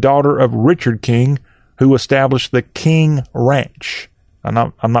 the daughter of Richard King, who established the King Ranch.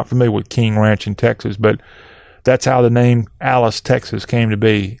 I'm not familiar with King Ranch in Texas, but that's how the name Alice, Texas came to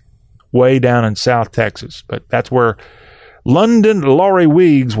be, way down in South Texas. But that's where London Laurie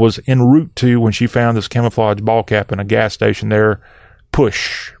Weeks was en route to when she found this camouflage ball cap in a gas station there.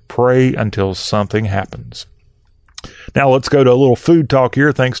 Push. Pray until something happens. Now let's go to a little food talk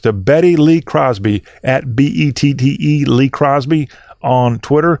here, thanks to Betty Lee Crosby at BETTE Lee Crosby on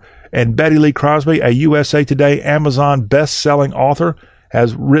Twitter. And Betty Lee Crosby, a USA Today Amazon best-selling author,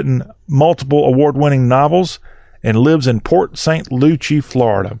 has written multiple award-winning novels and lives in Port St. Lucie,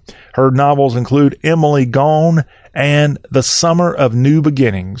 Florida. Her novels include Emily Gone and The Summer of New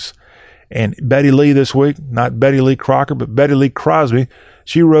Beginnings. And Betty Lee this week, not Betty Lee Crocker, but Betty Lee Crosby,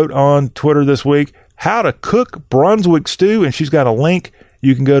 she wrote on Twitter this week, how to cook Brunswick stew, and she's got a link.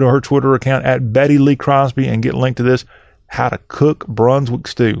 You can go to her Twitter account at Betty Lee Crosby and get a link to this, how to cook Brunswick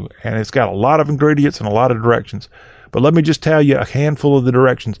stew. And it's got a lot of ingredients and a lot of directions. But let me just tell you a handful of the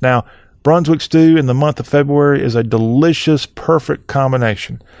directions. Now, Brunswick stew in the month of February is a delicious, perfect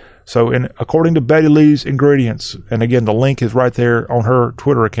combination. So according to Betty Lee's ingredients, and again, the link is right there on her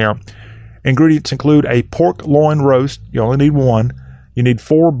Twitter account, ingredients include a pork loin roast. You only need one. You need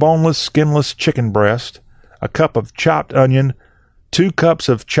 4 boneless, skinless chicken breast, a cup of chopped onion, 2 cups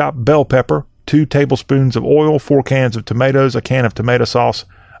of chopped bell pepper, 2 tablespoons of oil, 4 cans of tomatoes, a can of tomato sauce,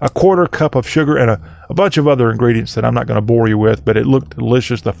 a 1/4 cup of sugar, and a bunch of other ingredients that I'm not going to bore you with, but it looked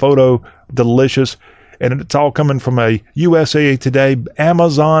delicious. The photo, delicious. And it's all coming from a USA Today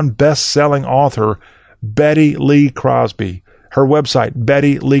Amazon best-selling author, Betty Lee Crosby. Her website,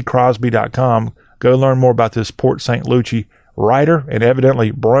 BettyLeeCrosby.com. Go learn more about this Port St. Lucie writer and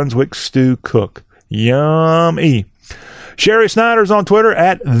evidently Brunswick stew cook. Yummy. Sherry Snyder's on Twitter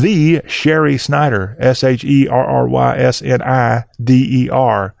at the Sherry Snyder, SherrySnider.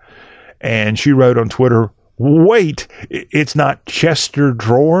 And she wrote on Twitter, wait, it's not Chester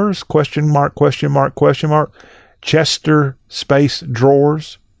Drawers? ? Chester space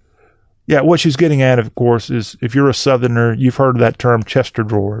drawers? Yeah, what she's getting at, of course, is if you're a Southerner, you've heard of that term, Chester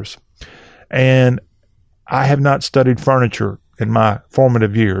drawers. And I have not studied furniture in my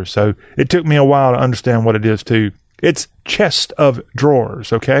formative years, so it took me a while to understand what it is, too. It's chest of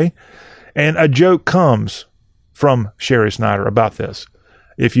drawers, okay? And a joke comes from Sherry Snyder about this.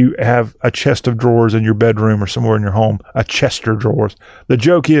 If you have a chest of drawers in your bedroom or somewhere in your home, a Chester drawers. The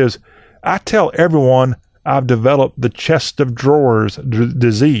joke is, I tell everyone I've developed the chest of drawers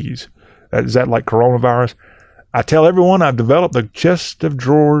disease. Is that like coronavirus? I tell everyone I've developed the chest of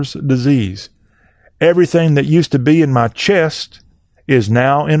drawers disease. Everything that used to be in my chest is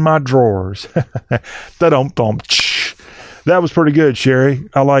now in my drawers. That was pretty good, Sherry.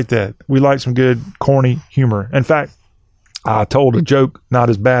 I like that. We like some good corny humor. In fact, I told a joke not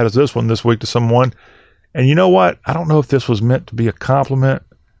as bad as this one this week to someone. And you know what? I don't know if this was meant to be a compliment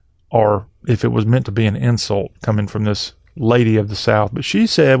or if it was meant to be an insult coming from this lady of the South. But she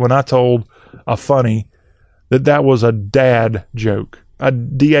said when I told a funny that was a dad joke, a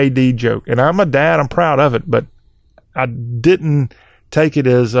DAD joke. And I'm a dad. I'm proud of it. But I didn't take it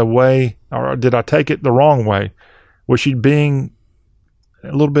as a way, or did I take it the wrong way? Was she being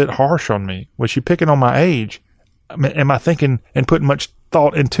a little bit harsh on me? Was she picking on my age? Am I thinking and putting much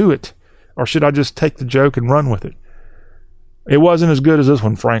thought into it? Or should I just take the joke and run with it? It wasn't as good as this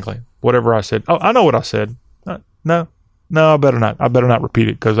one, frankly. Whatever I said. Oh, I know what I said. No, I better not. I better not repeat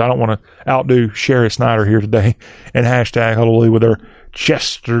it because I don't want to outdo Sherry Snyder here today and hashtag Huddle with her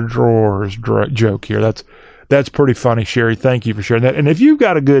Chester drawers joke here. That's pretty funny, Sherry. Thank you for sharing that. And if you've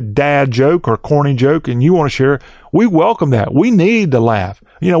got a good dad joke or corny joke and you want to share, we welcome that. We need to laugh.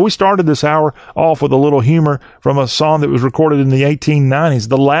 You know, we started this hour off with a little humor from a song that was recorded in the 1890s,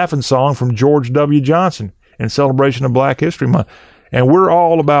 the Laughing Song from George W. Johnson in celebration of Black History Month. And we're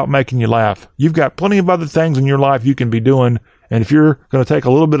all about making you laugh. You've got plenty of other things in your life you can be doing. And if you're going to take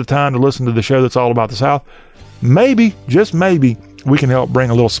a little bit of time to listen to the show that's all about the South, maybe, just maybe, we can help bring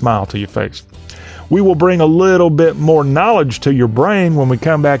a little smile to your face. We will bring a little bit more knowledge to your brain when we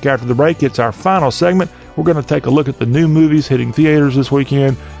come back after the break. It's our final segment. We're going to take a look at the new movies hitting theaters this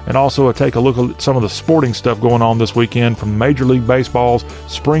weekend and also take a look at some of the sporting stuff going on this weekend, from Major League Baseball's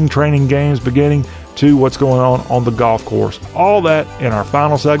spring training games beginning to what's going on the golf course. All that in our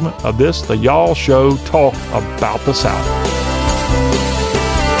final segment of this, the Y'all Show Talk About the South.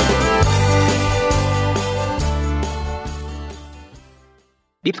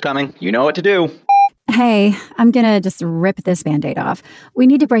 Beep's coming. You know what to do. Hey, I'm gonna just rip this Band-Aid off. We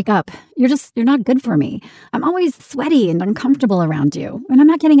need to break up. You're not good for me. I'm always sweaty and uncomfortable around you, and I'm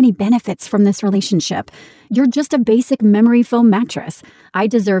not getting any benefits from this relationship. You're just a basic memory foam mattress. I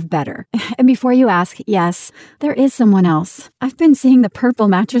deserve better. And before you ask, yes, there is someone else. I've been seeing the Purple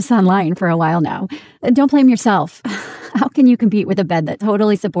mattress online for a while now. Don't blame yourself. How can you compete with a bed that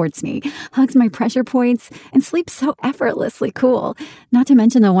totally supports me, hugs my pressure points, and sleeps so effortlessly cool? Not to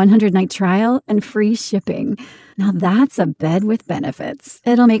mention the 100-night trial and free shipping. Now that's a bed with benefits.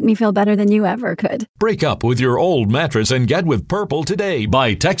 It'll make me feel better than you ever could. Break up with your old mattress and get with Purple today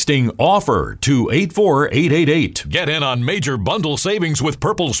by texting OFFER to 84888. Get in on major bundle savings with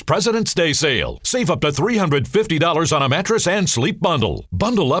Purple's President's Day sale. Save up to $350 on a mattress and sleep bundle.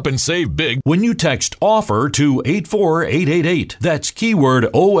 Bundle up and save big when you text OFFER to 84888. That's keyword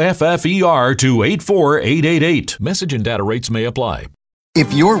OFFER to 84888. Message and data rates may apply.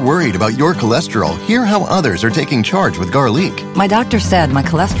 If you're worried about your cholesterol, hear how others are taking charge with Garlic. My doctor said my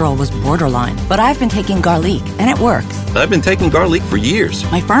cholesterol was borderline, but I've been taking Garlic, and it works. I've been taking Garlic for years.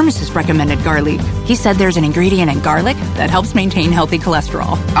 My pharmacist recommended Garlic. He said there's an ingredient in garlic that helps maintain healthy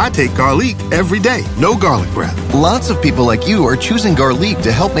cholesterol. I take Garlic every day. No garlic breath. Lots of people like you are choosing Garlic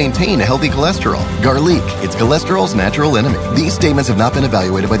to help maintain a healthy cholesterol. Garlic, it's cholesterol's natural enemy. These statements have not been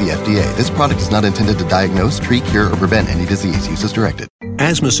evaluated by the FDA. This product is not intended to diagnose, treat, cure, or prevent any disease. Use as directed.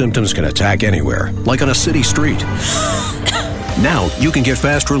 Asthma symptoms can attack anywhere, like on a city street. Now you can get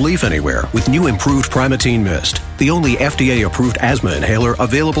fast relief anywhere with new improved Primatene Mist, the only FDA-approved asthma inhaler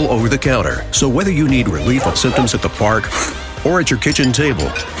available over the counter. So whether you need relief of symptoms at the park or at your kitchen table,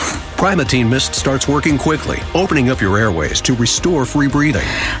 Primatene Mist starts working quickly, opening up your airways to restore free breathing.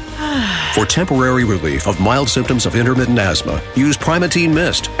 For temporary relief of mild symptoms of intermittent asthma, use Primatene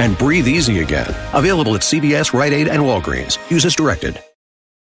Mist and breathe easy again. Available at CVS, Rite Aid, and Walgreens. Use as directed.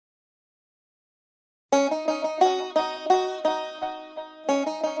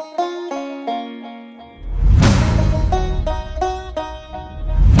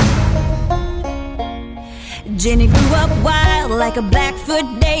 Jenny grew up wild like a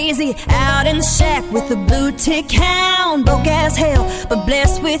Blackfoot daisy, out in the shack with a blue tick hound. Broke as hell, but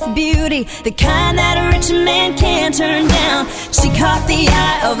blessed with beauty, the kind that a rich man can't turn down. She caught the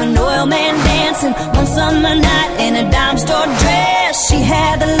eye of an oil man dancing one summer night in a dime store dress. She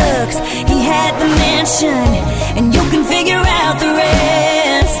had the looks, he had the mansion, and you can figure out the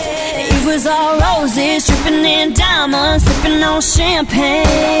rest. It was all roses, dripping in diamonds, sipping on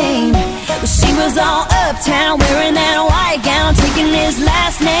champagne. Well, she was all uptown, wearing that white gown, taking his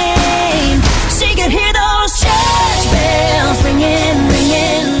last name. She could hear those church bells ringing,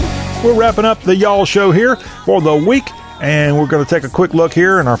 ringing. We're wrapping up the Y'all Show here for the week, and we're going to take a quick look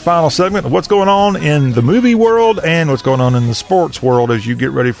here in our final segment of what's going on in the movie world and what's going on in the sports world as you get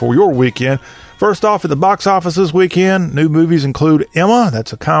ready for your weekend. First off, at the box office this weekend, new movies include Emma.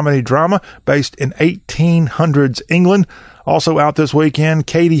 That's a comedy drama based in 1800s England. Also out this weekend,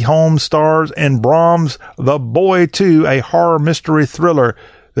 Katie Holmes stars in Brahms' The Boy 2, a horror mystery thriller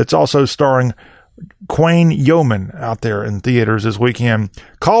that's also starring Quayne Yeoman out there in theaters this weekend.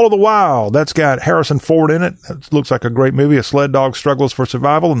 Call of the Wild, that's got Harrison Ford in it. That looks like a great movie. A sled dog struggles for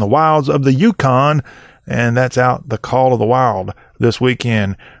survival in the wilds of the Yukon, and that's out, The Call of the Wild, this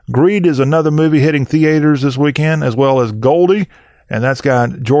weekend. Greed is another movie hitting theaters this weekend, as well as Goldie, and that's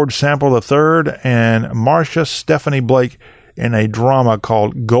got George Sample III and Marcia Stephanie Blake in a drama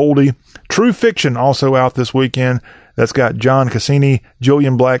called Goldie. True Fiction also out this weekend. That's got John Cassini,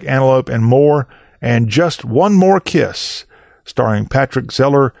 Julian Black, Antelope, and more. And Just One More Kiss, starring Patrick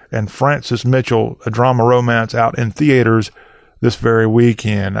Zeller and Francis Mitchell, a drama romance out in theaters this very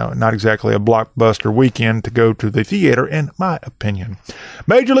weekend. Not exactly a blockbuster weekend to go to the theater, in my opinion.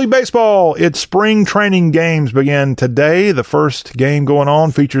 Major League Baseball, its spring training games begin today. The first game going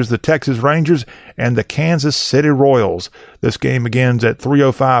on features the Texas Rangers and the Kansas City Royals. This game begins at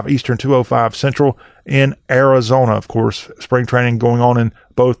 3:05 Eastern, 2:05 Central in Arizona. Of course, spring training going on in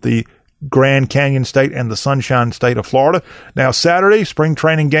both the Grand Canyon State and the Sunshine State of Florida. Now, Saturday, spring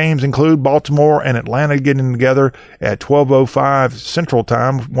training games include Baltimore and Atlanta getting together at 12:05 Central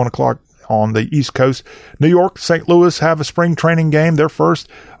Time, 1 o'clock on the East Coast. New York, St. Louis have a spring training game, their first.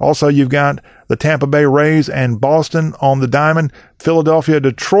 Also, you've got the Tampa Bay Rays and Boston on the diamond. Philadelphia,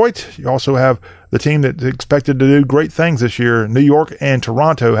 Detroit. You also have the team that's expected to do great things this year. New York and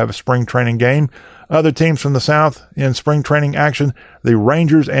Toronto have a spring training game. Other teams from the South in spring training action, the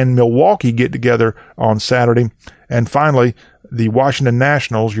Rangers and Milwaukee get together on Saturday. And finally, the Washington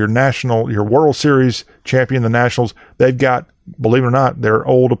Nationals, your World Series champion, the Nationals, they've got, believe it or not, their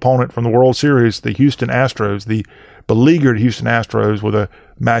old opponent from the World Series, the Houston Astros, the beleaguered Houston Astros, with a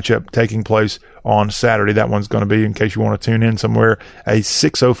matchup taking place on Saturday. That one's going to be, in case you want to tune in somewhere, a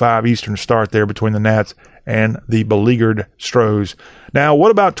 6:05 Eastern start there between the Nats and the beleaguered Stros. Now,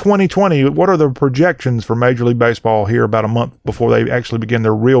 what about 2020? What are the projections for Major League Baseball here about a month before they actually begin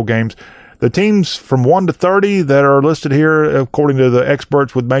their real games? The teams from 1 to 30 that are listed here, according to the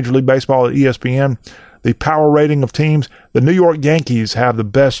experts with Major League Baseball at ESPN, the power rating of teams, the New York Yankees have the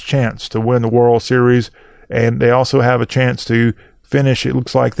best chance to win the World Series, and they also have a chance to finish, it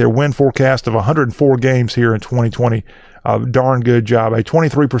looks like, their win forecast of 104 games here in 2020. A darn good job. A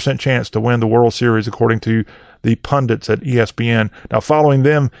 23% chance to win the World Series, according to the pundits at ESPN. Now, following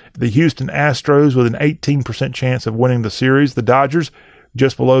them, the Houston Astros with an 18% chance of winning the series. The Dodgers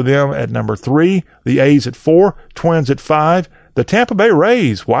just below them at number 3. The A's at 4. Twins at 5. The Tampa Bay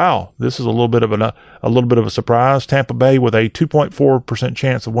Rays. Wow, this is a little bit of a surprise. Tampa Bay with a 2.4%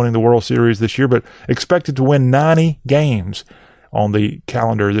 chance of winning the World Series this year, but expected to win 90 games on the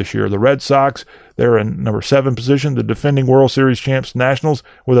calendar this year. The Red Sox, they're in number 7 position. The defending World Series champs, Nationals,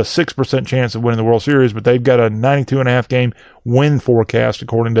 with a 6% chance of winning the World Series, but they've got a 92.5 game win forecast,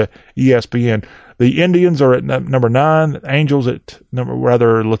 according to ESPN. The Indians are at number 9. The Angels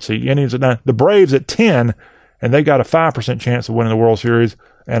Indians at 9. The Braves at 10, and they've got a 5% chance of winning the World Series,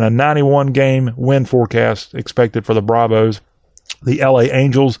 and a 91 game win forecast expected for the Bravos. The LA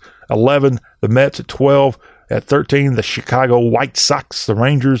Angels, 11. The Mets at 12. At 13, the Chicago White Sox, the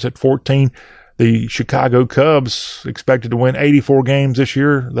Rangers at 14. The Chicago Cubs expected to win 84 games this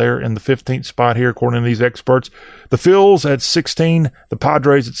year. They're in the 15th spot here, according to these experts. The Phils at 16, the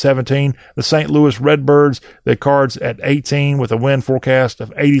Padres at 17, the St. Louis Redbirds, the Cards at 18 with a win forecast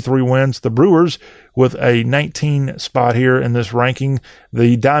of 83 wins. The Brewers with a 19 spot here in this ranking.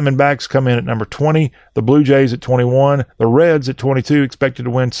 The Diamondbacks come in at number 20, the Blue Jays at 21, the Reds at 22, expected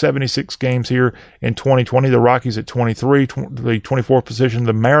to win 76 games here in 2020. The Rockies at 23, the 24th position,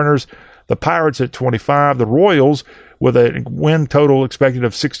 the Mariners, the Pirates at 25, the Royals with a win total expected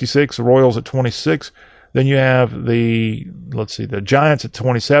of 66, the Royals at 26. Then you have the Giants at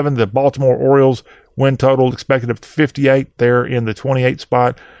 27, the Baltimore Orioles win total expected of 58. They're in the 28th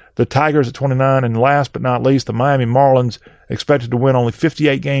spot. The Tigers at 29, and last but not least, the Miami Marlins expected to win only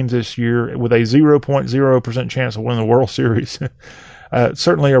 58 games this year with a 0.0% chance of winning the World Series.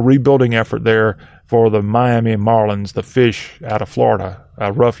 Certainly a rebuilding effort there for the Miami Marlins, the fish out of Florida.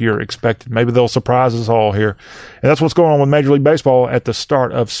 A rough year expected. Maybe they'll surprise us all here. And that's what's going on with Major League Baseball at the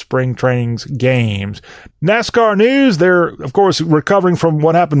start of spring training's games. NASCAR news, they're, of course, recovering from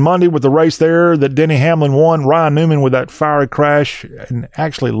what happened Monday with the race there that Denny Hamlin won. Ryan Newman with that fiery crash and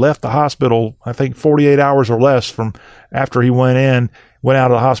actually left the hospital, I think, 48 hours or less from after he went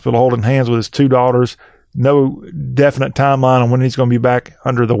out of the hospital holding hands with his two daughters. No definite timeline on when he's going to be back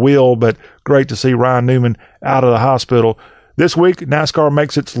under the wheel, but great to see Ryan Newman out of the hospital. This week, NASCAR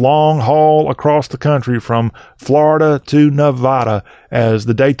makes its long haul across the country from Florida to Nevada as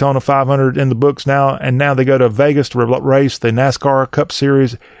the Daytona 500 in the books now, and now they go to Vegas to race the NASCAR Cup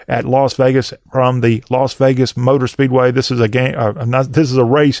Series at Las Vegas from the Las Vegas Motor Speedway. This is a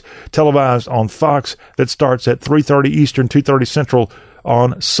race televised on Fox that starts at 3:30 Eastern, 2:30 Central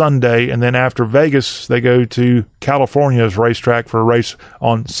on Sunday, and then after Vegas, they go to California's racetrack for a race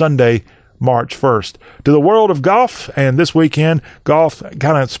on Sunday, March 1st. To the world of golf, and this weekend, golf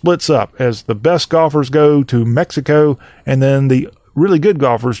kind of splits up as the best golfers go to Mexico, and then the really good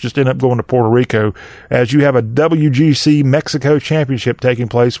golfers just end up going to Puerto Rico, as you have a WGC Mexico Championship taking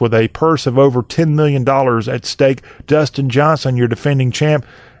place with a purse of over $10 million at stake. Dustin Johnson, your defending champ,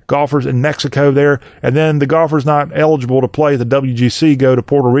 golfers in Mexico there, and then the golfers not eligible to play the WGC go to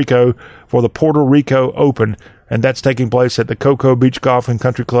Puerto Rico for the Puerto Rico Open, and that's taking place at the Cocoa Beach Golf and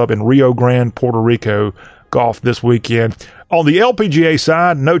Country Club in Rio Grande, Puerto Rico. Golf this weekend. On the LPGA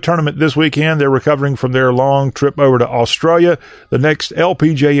side, no tournament this weekend. They're recovering from their long trip over to Australia. The next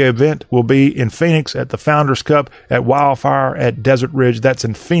LPGA event will be in Phoenix at the Founders Cup at Wildfire at Desert Ridge. That's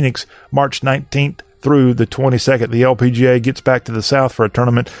in Phoenix, March 19th through the 22nd. The LPGA gets back to the south for a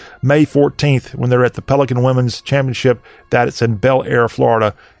tournament May 14th when they're at the Pelican Women's Championship. That it's in Bel Air,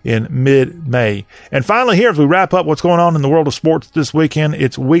 Florida in mid-May. And finally here, as we wrap up what's going on in the world of sports this weekend,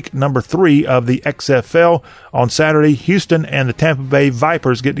 it's week number 3 of the XFL. On Saturday, Houston and the Tampa Bay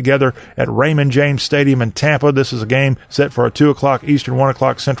Vipers get together at Raymond James Stadium in Tampa. This is a game set for a 2 o'clock Eastern, 1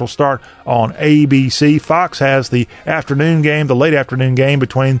 o'clock Central start on ABC. Fox has the afternoon game, the late afternoon game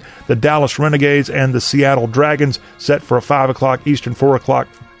between the Dallas Renegades and the Seattle Dragons, set for a 5 o'clock Eastern, 4 o'clock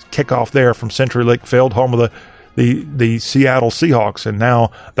kickoff there from CenturyLink Field, home of the Seattle Seahawks, and now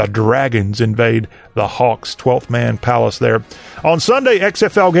the Dragons invade the Hawks' 12th man palace there. On Sunday,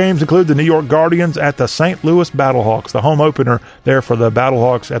 XFL games include the New York Guardians at the St. Louis Battlehawks, the home opener there for the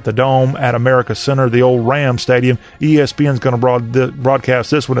Battlehawks at the Dome at America Center, the old Ram Stadium. ESPN's going to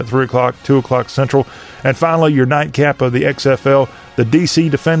broadcast this one at 3 o'clock, 2 o'clock Central. And finally, your nightcap of the XFL, the DC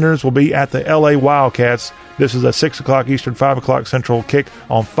Defenders will be at the LA Wildcats. This is a 6 o'clock Eastern, 5 o'clock Central kick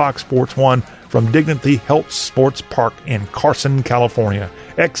on Fox Sports 1 from Dignity Health Sports Park in Carson, California.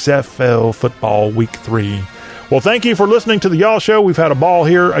 XFL Football Week 3. Well, thank you for listening to the Y'all Show. We've had a ball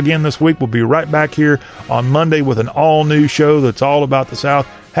here again this week. We'll be right back here on Monday with an all-new show that's all about the South.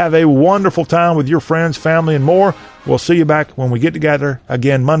 Have a wonderful time with your friends, family, and more. We'll see you back when we get together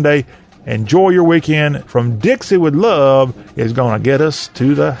again Monday. Enjoy your weekend. From Dixie with Love is going to get us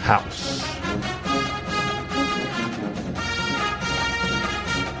to the house.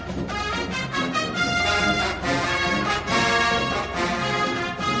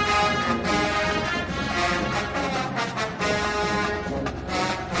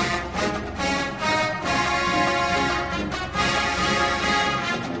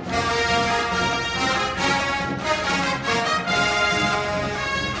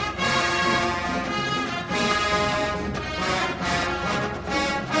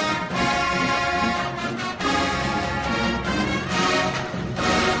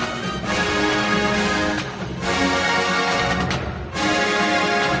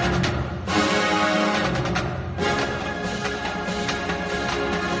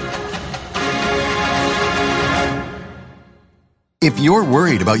 If you're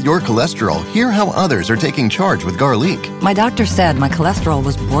worried about your cholesterol, hear how others are taking charge with Garlic. My doctor said my cholesterol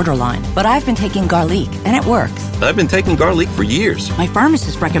was borderline, but I've been taking Garlic, and it works. I've been taking Garlic for years. My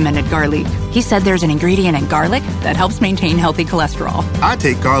pharmacist recommended Garlic. He said there's an ingredient in garlic that helps maintain healthy cholesterol. I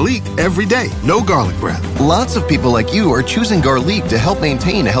take Garlic every day. No garlic breath. Lots of people like you are choosing Garlic to help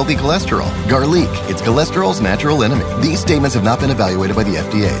maintain a healthy cholesterol. Garlic, it's cholesterol's natural enemy. These statements have not been evaluated by the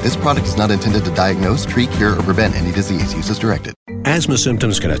FDA. This product is not intended to diagnose, treat, cure, or prevent any disease. Use as directed. Asthma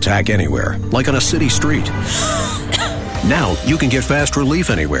symptoms can attack anywhere, like on a city street. Now you can get fast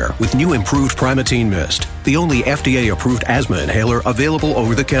relief anywhere with new improved Primatene Mist, the only FDA-approved asthma inhaler available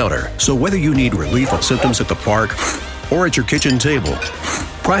over the counter. So whether you need relief of symptoms at the park or at your kitchen table,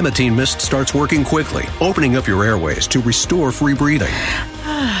 Primatene Mist starts working quickly, opening up your airways to restore free breathing.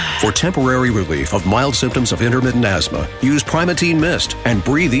 For temporary relief of mild symptoms of intermittent asthma, use Primatene Mist and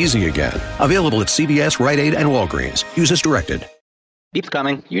breathe easy again. Available at CVS, Rite Aid, and Walgreens. Use as directed. Beep's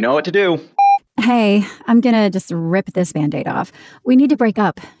coming. You know what to do. Hey, I'm gonna just rip this Band-Aid off. We need to break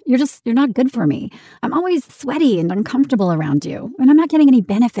up. You're not good for me. I'm always sweaty and uncomfortable around you, and I'm not getting any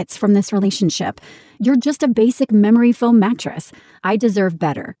benefits from this relationship. You're just a basic memory foam mattress. I deserve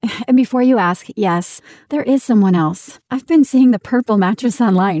better. And before you ask, yes, there is someone else. I've been seeing the Purple mattress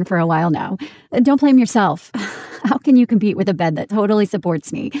online for a while now. Don't blame yourself. How can you compete with a bed that totally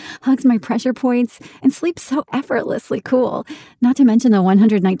supports me, hugs my pressure points, and sleeps so effortlessly cool? Not to mention the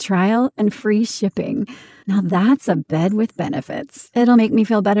 100-night trial and free shipping. Now that's a bed with benefits. It'll make me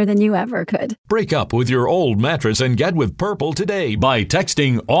feel better than you ever could. Break up with your old mattress and get with Purple today by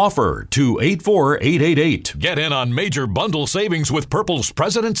texting OFFER to 84888. Get in on major bundle savings with Purple's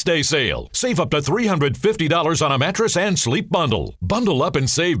President's Day sale. Save up to $350 on a mattress and sleep bundle. Bundle up and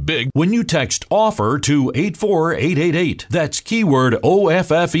save big when you text OFFER to 84888. That's keyword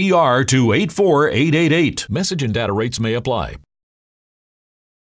OFFER to 84888. Message and data rates may apply.